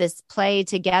 this play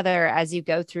together as you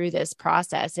go through this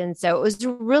process. And so it was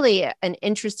really an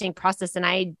interesting process. And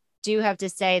I do have to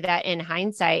say that in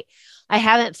hindsight, I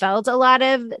haven't felt a lot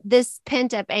of this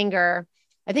pent up anger.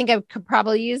 I think I could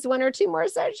probably use 1 or 2 more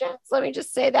sessions. Let me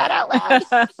just say that out loud.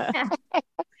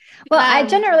 Well, I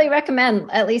generally recommend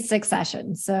at least 6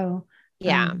 sessions. So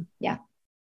yeah.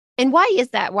 And why is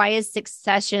that? Why is 6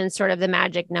 sessions sort of the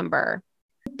magic number?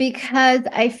 Because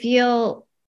I feel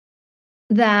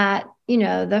that,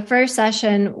 the first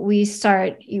session we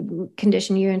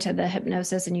condition you into the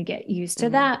hypnosis and you get used to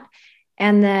that.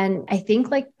 And then I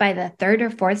think like by the 3rd or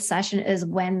 4th session is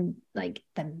when like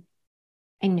the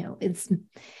I know it's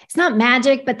not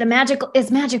magic, but the magical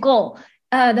is magical.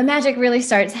 The magic really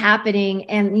starts happening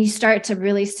and you start to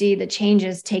really see the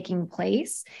changes taking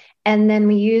place. And then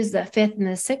we use the 5th and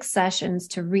the 6th sessions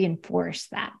to reinforce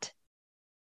that.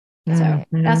 So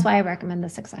that's why I recommend the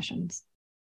 6 sessions.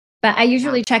 But I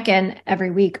usually check in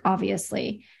every week,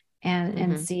 obviously,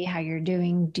 and see how you're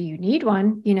doing. Do you need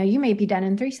one? You may be done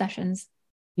in 3 sessions.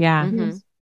 Yeah.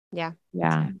 Yeah.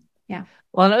 So, yeah.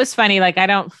 Well, and it was funny. Like, I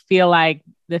don't feel like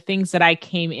the things that I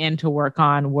came in to work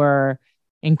on were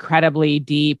incredibly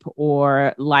deep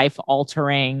or life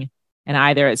altering. And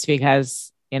either it's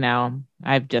because,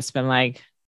 I've just been like,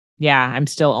 yeah, I'm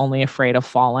still only afraid of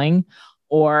falling,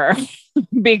 or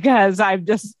because I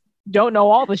just don't know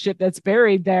all the shit that's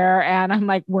buried there. And I'm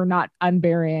like, we're not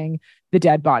unburying the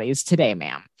dead bodies today,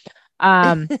 ma'am.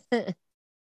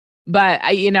 But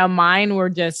mine were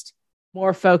just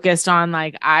more focused on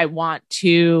like,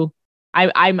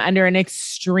 I'm under an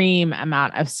extreme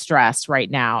amount of stress right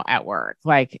now at work,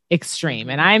 like extreme.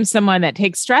 And I'm someone that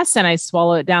takes stress and I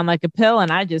swallow it down like a pill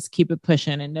and I just keep it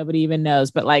pushing and nobody even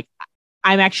knows. But like,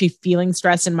 I'm actually feeling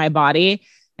stress in my body.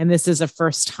 And this is a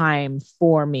first time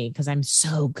for me because I'm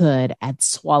so good at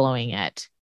swallowing it.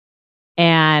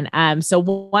 And so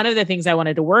one of the things I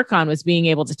wanted to work on was being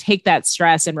able to take that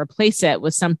stress and replace it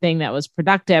with something that was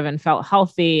productive and felt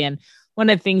healthy. And one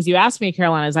of the things you asked me,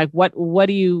 Caroline, is like, why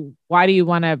do you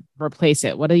want to replace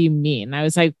it? What do you mean? And I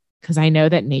was like, because I know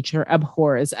that nature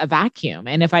abhors a vacuum.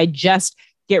 And if I just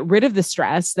get rid of the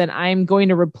stress, then I'm going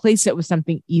to replace it with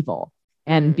something evil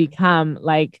and become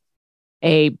like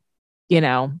a,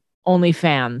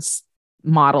 OnlyFans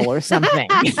model or something.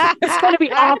 It's going to be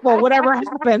awful, whatever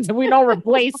happens, and we don't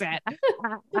replace it.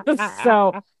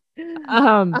 So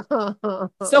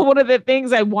one of the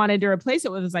things I wanted to replace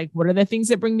it with is like, what are the things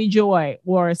that bring me joy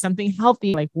or something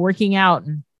healthy, like working out.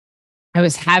 And I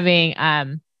was having,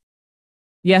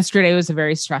 yesterday was a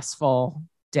very stressful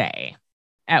day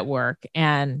at work.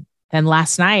 And then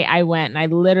last night I went and I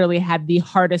literally had the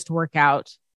hardest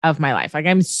workout of my life. Like,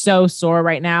 I'm so sore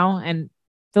right now. And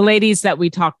the ladies that we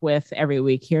talk with every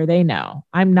week here, they know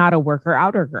I'm not a worker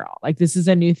outer girl. Like, this is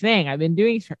a new thing I've been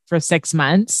doing for 6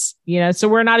 months, so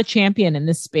we're not a champion in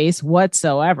this space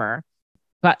whatsoever.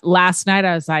 But last night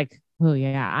I was like, oh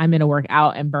yeah, I'm going to work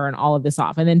out and burn all of this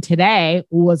off. And then today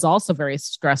was also very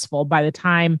stressful. By the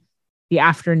time the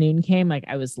afternoon came, like,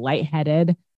 I was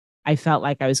lightheaded. I felt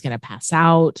like I was going to pass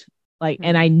out. Like,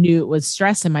 and I knew it was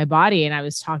stress in my body. And I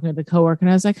was talking to the coworker and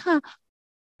I was like, I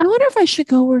wonder if I should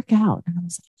go work out. And I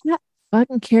was like, that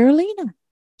fucking Carolina.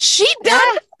 She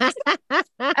done.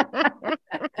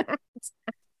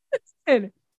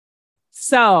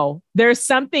 So there's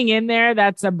something in there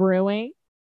that's a brewing,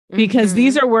 because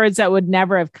these are words that would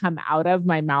never have come out of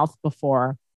my mouth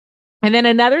before. And then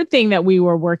another thing that we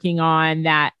were working on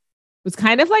that was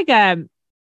kind of like a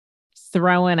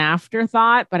throw in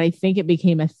afterthought, but I think it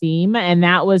became a theme. And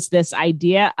that was this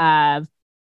idea of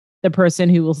the person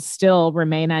who will still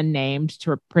remain unnamed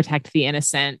to protect the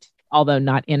innocent, although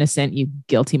not innocent, you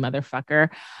guilty motherfucker,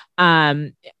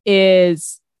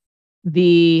 is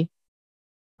the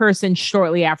person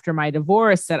shortly after my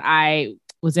divorce that I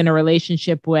was in a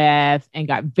relationship with and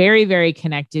got very, very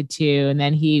connected to. And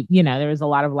then he, there was a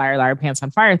lot of liar, liar, pants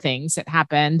on fire things that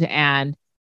happened, and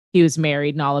he was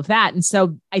married and all of that. And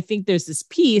so I think there's this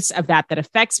piece of that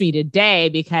affects me today,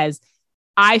 because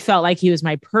I felt like he was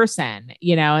my person,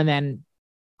 and then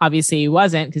obviously he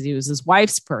wasn't, because he was his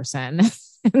wife's person.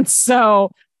 And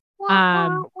so,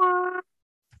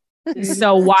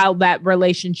 so while that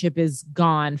relationship is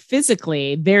gone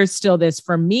physically, there's still this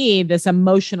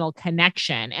emotional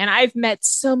connection. And I've met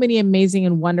so many amazing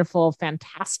and wonderful,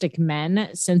 fantastic men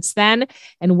since then.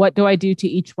 And what do I do to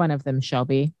each one of them,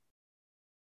 Shelby?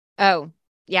 Oh,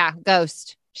 yeah.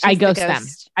 Ghost. I ghost them.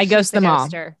 I ghost them all.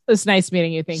 It was nice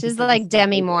meeting you. Thank you. She's like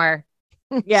Demi Moore.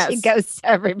 Yes. She ghosts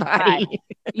everybody.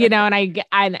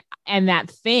 And that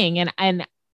thing. And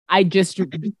I just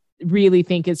really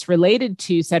think it's related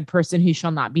to said person who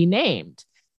shall not be named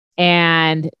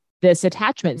and this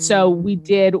attachment. So we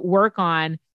did work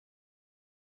on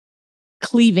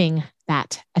cleaving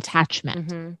that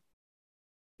attachment.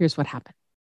 Here's what happened.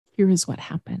 Here is what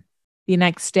happened. The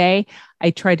next day, I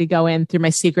tried to go in through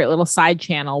my secret little side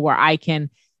channel where I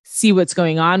can see what's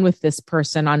going on with this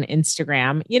person on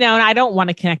Instagram, and I don't want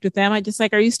to connect with them. I just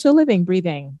like, are you still living,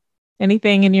 breathing?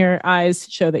 Anything in your eyes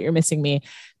show that you're missing me,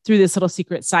 through this little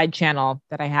secret side channel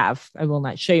that I have. I will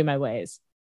not show you my ways.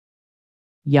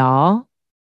 Y'all,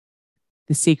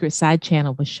 the secret side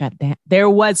channel was shut down. There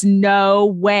was no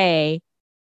way.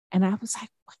 And I was like,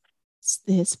 why is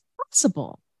this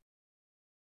possible?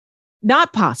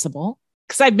 Not possible,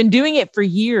 because I've been doing it for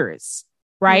years.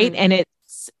 Right. And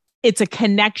it's a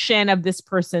connection of this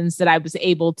person's that I was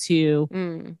able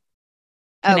to.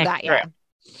 Got you.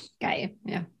 Got you.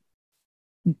 Yeah.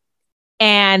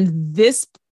 And this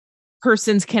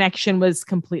person's connection was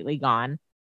completely gone.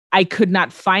 I could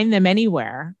not find them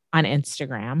anywhere on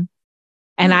Instagram.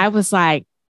 And I was like,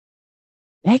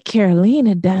 that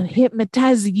Carolina done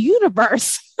hypnotized the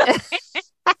universe.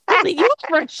 The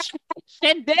universe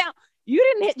shut down. You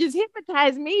didn't just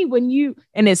hypnotize me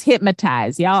and it's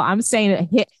hypnotize, y'all. I'm saying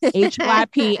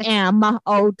HYPMOT,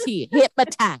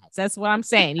 hypnotize. That's what I'm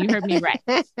saying. You heard me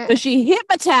right. So she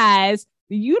hypnotized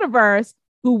the universe,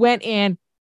 who went in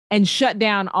and shut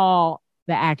down all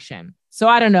the action. So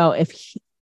I don't know if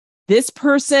this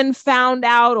person found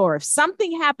out or if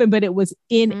something happened, but it was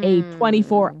in a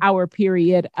 24-hour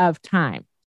period of time.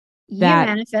 You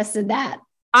manifested that.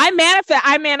 I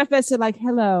manifested like,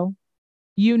 hello,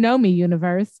 you know me,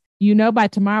 universe. You know, by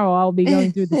tomorrow, I'll be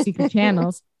going through the secret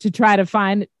channels to try to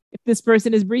find if this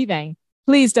person is breathing.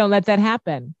 Please don't let that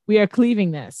happen. We are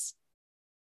cleaving this.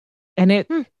 And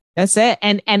that's it.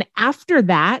 And after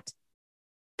that,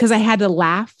 because I had to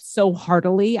laugh so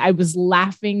heartily, I was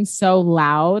laughing so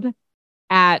loud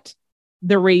at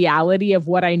the reality of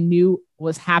what I knew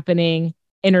was happening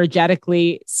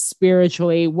energetically,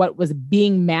 spiritually, what was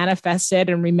being manifested.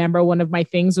 And remember, one of my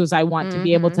things was I want to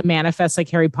be able to manifest like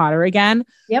Harry Potter again.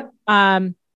 Yep.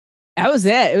 That was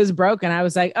it. It was broken. I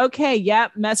was like, okay,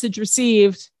 yep, message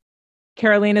received.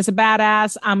 Carolina's a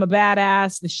badass. I'm a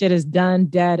badass. The shit is done,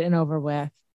 dead, and over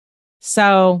with.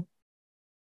 So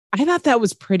I thought that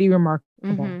was pretty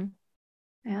remarkable.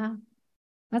 Yeah.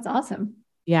 That's awesome.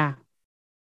 Yeah.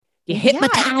 You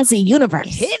hypnotize the universe.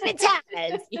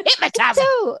 Hypnotize. You hypnotize.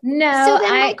 So then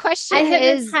my question I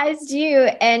is, hypnotized you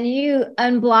and you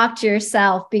unblocked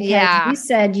yourself because you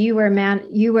said you were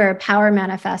a power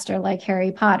manifester like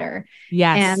Harry Potter.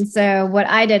 Yes. And so what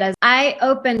I did is I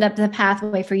opened up the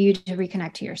pathway for you to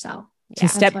reconnect to yourself. To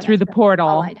step through the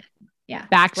portal. Yeah.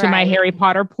 Back to my Harry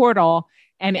Potter portal.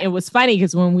 And it was funny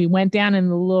because when we went down in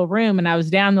the little room and I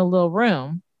was down in the little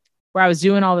room where I was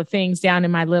doing all the things down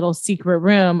in my little secret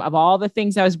room of all the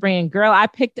things I was bringing, girl, I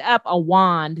picked up a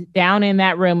wand down in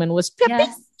that room and was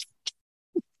I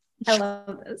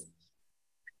love this.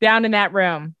 Down in that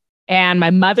room. And my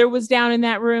mother was down in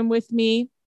that room with me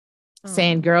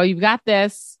saying, girl, you've got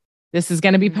this. This is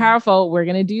going to be powerful. We're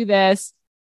going to do this.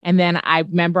 And then I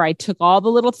remember I took all the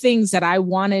little things that I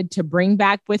wanted to bring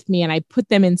back with me and I put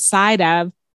them inside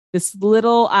of this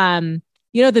little,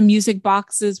 the music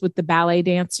boxes with the ballet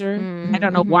dancer. I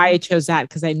don't know why I chose that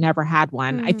because I never had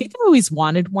one. I think I always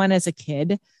wanted one as a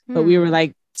kid, but we were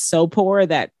like so poor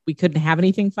that we couldn't have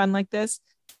anything fun like this.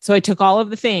 So I took all of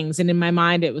the things and in my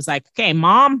mind, it was like, okay,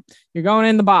 mom, you're going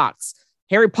in the box.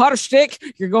 Harry Potter stick,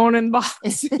 you're going in the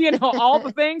box. All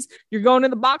the things, you're going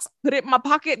in the box, put it in my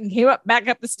pocket and came back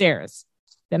up the stairs.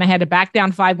 Then I had to back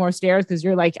down 5 more stairs because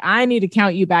you're like, I need to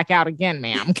count you back out again,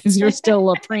 ma'am, because you're still a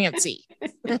little trancy.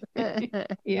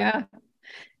 Yeah.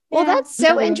 Well, that's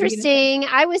so interesting.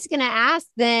 I was going to ask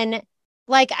then,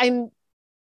 like, I'm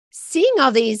seeing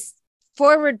all these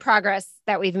forward progress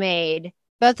that we've made,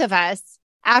 both of us,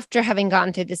 after having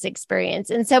gone through this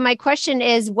experience. And so my question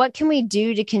is, what can we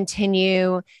do to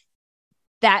continue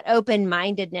that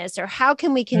open-mindedness, or how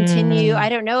can we continue? I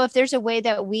don't know if there's a way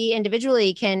that we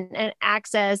individually can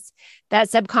access that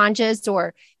subconscious,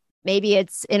 or maybe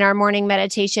it's in our morning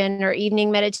meditation or evening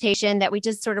meditation that we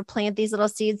just sort of plant these little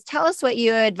seeds. Tell us what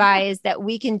you advise that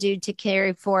we can do to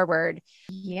carry forward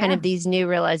kind of these new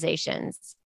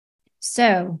realizations.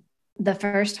 So the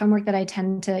first homework that I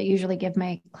tend to usually give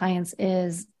my clients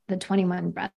is the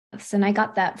 21 breaths. And I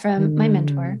got that from my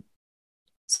mentor.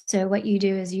 So what you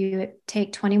do is you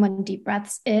take 21 deep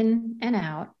breaths in and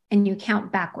out and you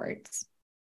count backwards,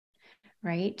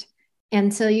 right?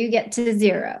 Until you get to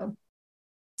 0.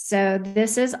 So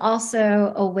this is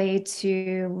also a way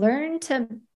to learn to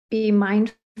be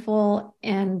mindful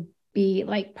and be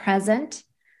like present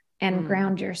and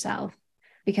ground yourself,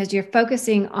 because you're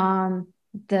focusing on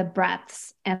the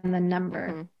breaths and the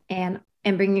number and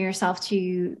bringing yourself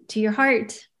to your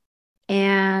heart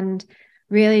and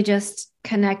really just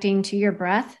connecting to your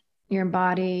breath, your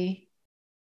body,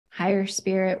 higher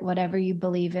spirit, whatever you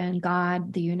believe in,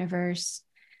 God, the universe,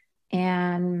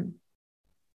 and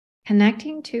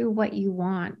connecting to what you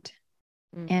want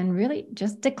and really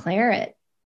just declare it,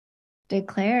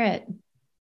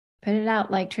 put it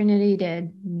out like Trinity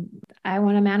did. I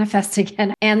want to manifest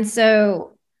again. And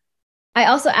so I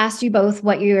also asked you both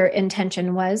what your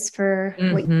intention was for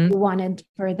what you wanted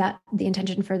for the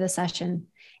intention for the session.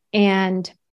 And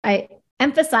I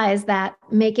emphasize that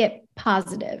make it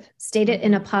positive, state it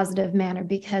in a positive manner,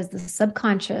 because the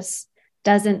subconscious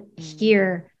doesn't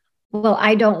hear, well,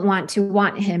 I don't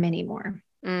want him anymore.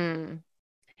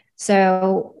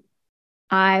 So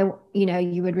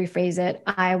you would rephrase it,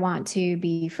 I want to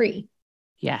be free.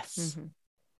 Yes.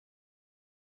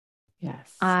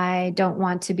 Yes. I don't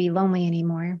want to be lonely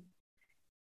anymore.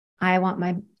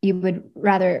 You would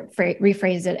rather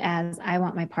rephrase it as, I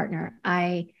want my partner.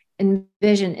 I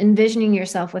envisioning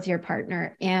yourself with your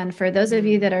partner. And for those of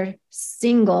you that are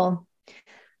single,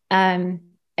 I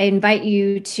invite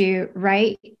you to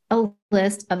write a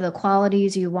list of the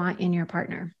qualities you want in your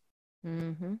partner.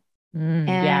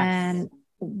 And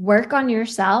work on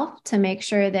yourself to make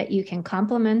sure that you can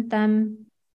compliment them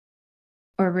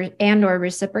or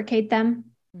reciprocate them.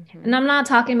 And I'm not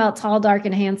talking about tall, dark,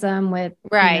 and handsome with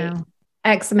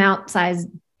X amount size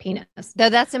penis. Though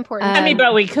that's important. I mean,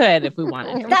 but we could if we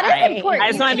wanted to. That is important. I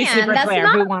just want to be super clear.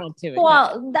 If we wanted to.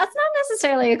 Well, that's not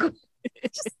necessarily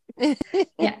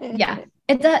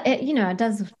it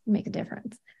does make a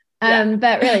difference.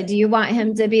 But really, do you want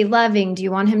him to be loving? Do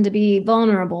you want him to be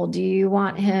vulnerable? Do you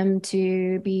want him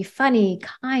to be funny,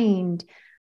 kind?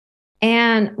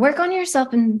 And work on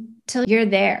yourself until you're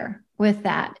there with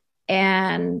that,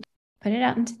 and put it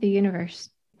out into the universe,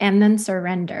 and then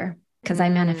surrender, because I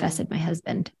manifested my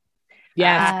husband.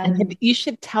 Yes. And you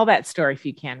should tell that story if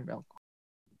you can, real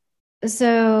quick.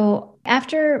 So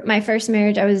after my first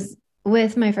marriage, I was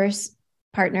with my first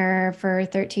partner for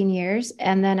 13 years.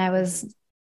 And then I was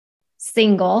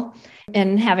single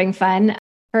and having fun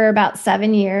for about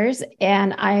 7 years.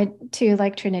 And I, too,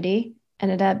 like Trinity,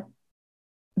 ended up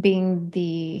being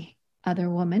the other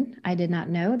woman. I did not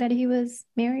know that he was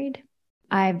married.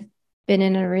 I've been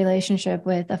in a relationship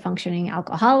with a functioning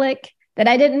alcoholic that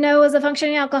I didn't know was a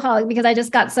functioning alcoholic, because I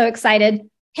just got so excited.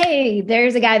 Hey,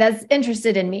 there's a guy that's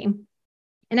interested in me.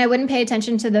 And I wouldn't pay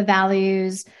attention to the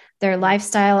values, their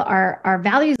lifestyle, our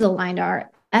values aligned,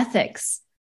 our ethics,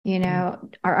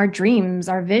 our dreams,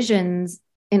 our visions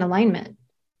in alignment.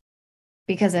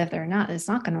 Because if they're not, it's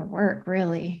not going to work,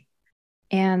 really.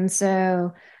 And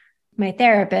so my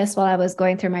therapist, while I was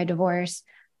going through my divorce,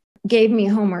 gave me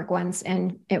homework once,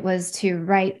 and it was to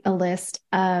write a list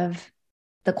of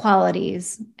the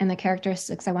qualities and the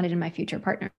characteristics I wanted in my future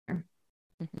partner.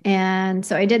 And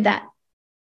so I did that.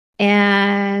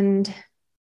 And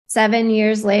 7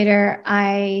 years later,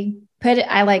 I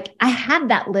had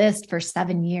that list for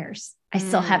 7 years. I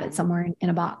still have it somewhere in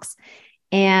a box.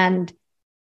 And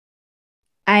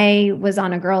I was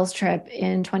on a girls' trip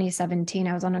in 2017.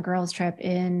 I was on a girls' trip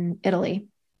in Italy,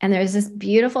 and there was this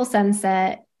beautiful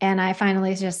sunset. And I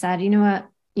finally just said, you know what,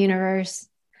 universe,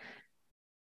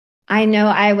 I know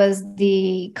I was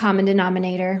the common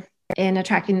denominator in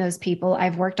attracting those people.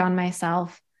 I've worked on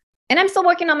myself, and I'm still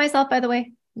working on myself, by the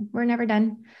way. We're never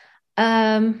done.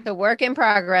 The work in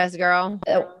progress, girl.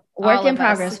 Work in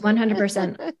progress,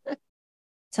 100%.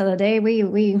 Till the day we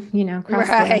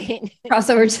cross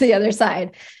over to the other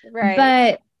side. Right.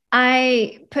 But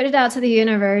I put it out to the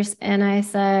universe, and I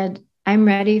said, I'm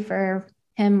ready for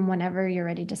him whenever you're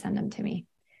ready to send him to me.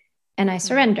 And I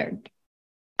surrendered.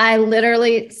 I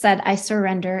literally said, I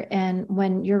surrender. And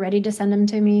when you're ready to send him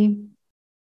to me,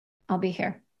 I'll be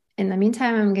here. In the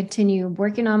meantime, I'm going to continue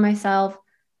working on myself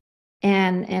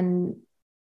and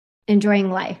enjoying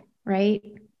life. Right.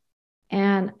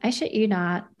 And I shit you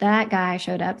not, that guy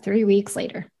showed up 3 weeks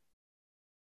later.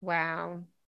 Wow.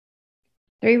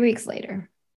 3 weeks later.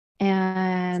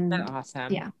 And that's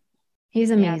awesome. Yeah. He's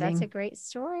amazing. Yeah, that's a great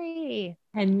story.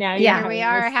 And now here we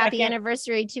are. Happy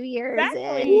anniversary, 2 years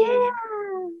exactly. in.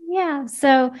 Yeah.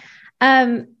 So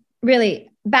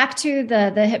really back to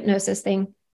the hypnosis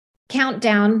thing. Count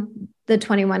down the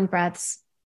 21 breaths.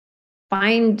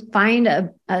 Find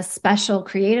a special,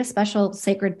 create a special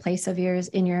sacred place of yours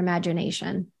in your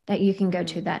imagination that you can go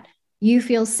to, that you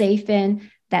feel safe in,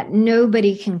 that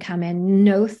nobody can come in,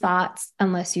 no thoughts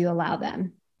unless you allow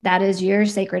them. That is your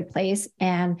sacred place.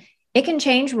 And it can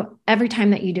change every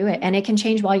time that you do it. And it can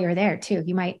change while you're there too.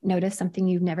 You might notice something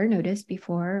you've never noticed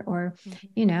before, or,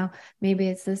 maybe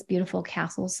it's this beautiful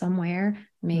castle somewhere.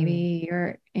 Maybe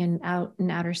you're in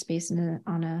outer space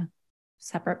on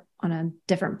a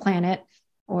different planet.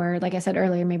 Or like I said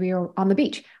earlier, maybe you're on the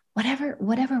beach, whatever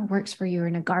works for you,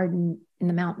 in a garden, in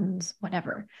the mountains,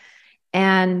 whatever.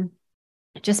 And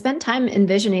just spend time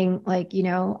envisioning,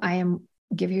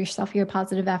 give yourself your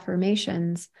positive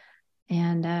affirmations,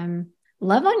 and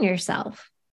love on yourself.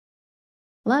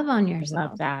 Love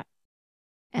Love that.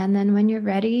 And then when you're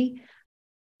ready,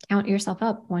 count yourself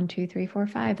up. 1, 2, 3, 4,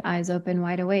 5, eyes open,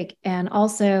 wide awake. And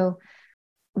also,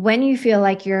 when you feel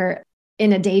like you're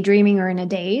in a daydreaming or in a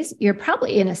daze, you're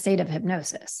probably in a state of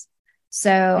hypnosis.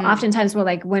 So oftentimes we're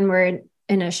like, when we're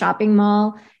in a shopping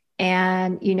mall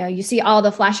and, you know, you see all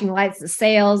the flashing lights, the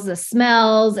sales, the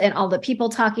smells, and all the people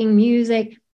talking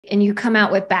music, and you come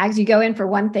out with bags, you go in for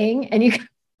one thing and you come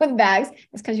with bags.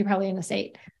 It's because you're probably in a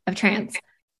state of trance.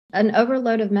 An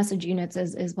overload of message units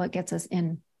is what gets us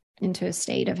into a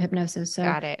state of hypnosis. So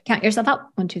Got it. Count yourself out.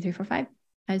 1, 2, 3, 4, 5.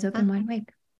 Eyes open, wide awake.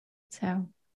 So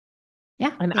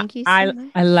yeah. And Thank you so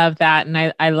much. I love that.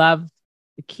 And I love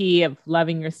the key of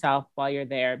loving yourself while you're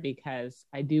there, because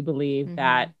I do believe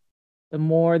that the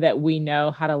more that we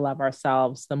know how to love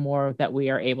ourselves, the more that we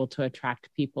are able to attract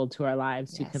people to our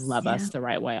lives who can love us the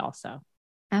right way also.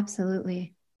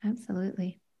 Absolutely.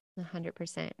 Absolutely.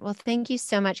 100%. Well, thank you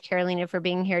so much, Carolina, for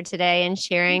being here today and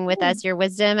sharing with us your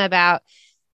wisdom about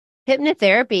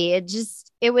hypnotherapy.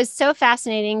 It was so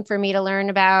fascinating for me to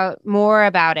learn more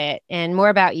about it and more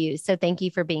about you. So thank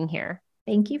you for being here.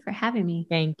 Thank you for having me.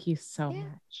 Thank you so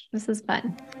much. This is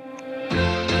fun.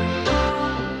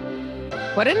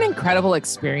 What an incredible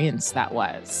experience that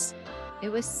was. It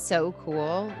was so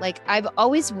cool. Like, I've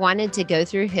always wanted to go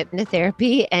through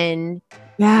hypnotherapy, and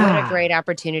what a great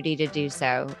opportunity to do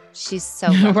so. She's so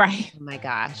right. Oh my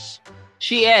gosh.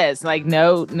 She is like,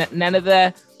 none of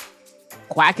the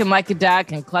quacking like a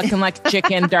duck and clucking like a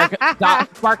chicken,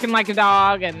 barking like a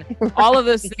dog, and all of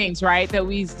those things, right? That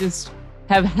we just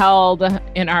have held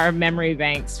in our memory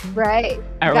banks. Right.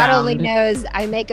 God only knows I make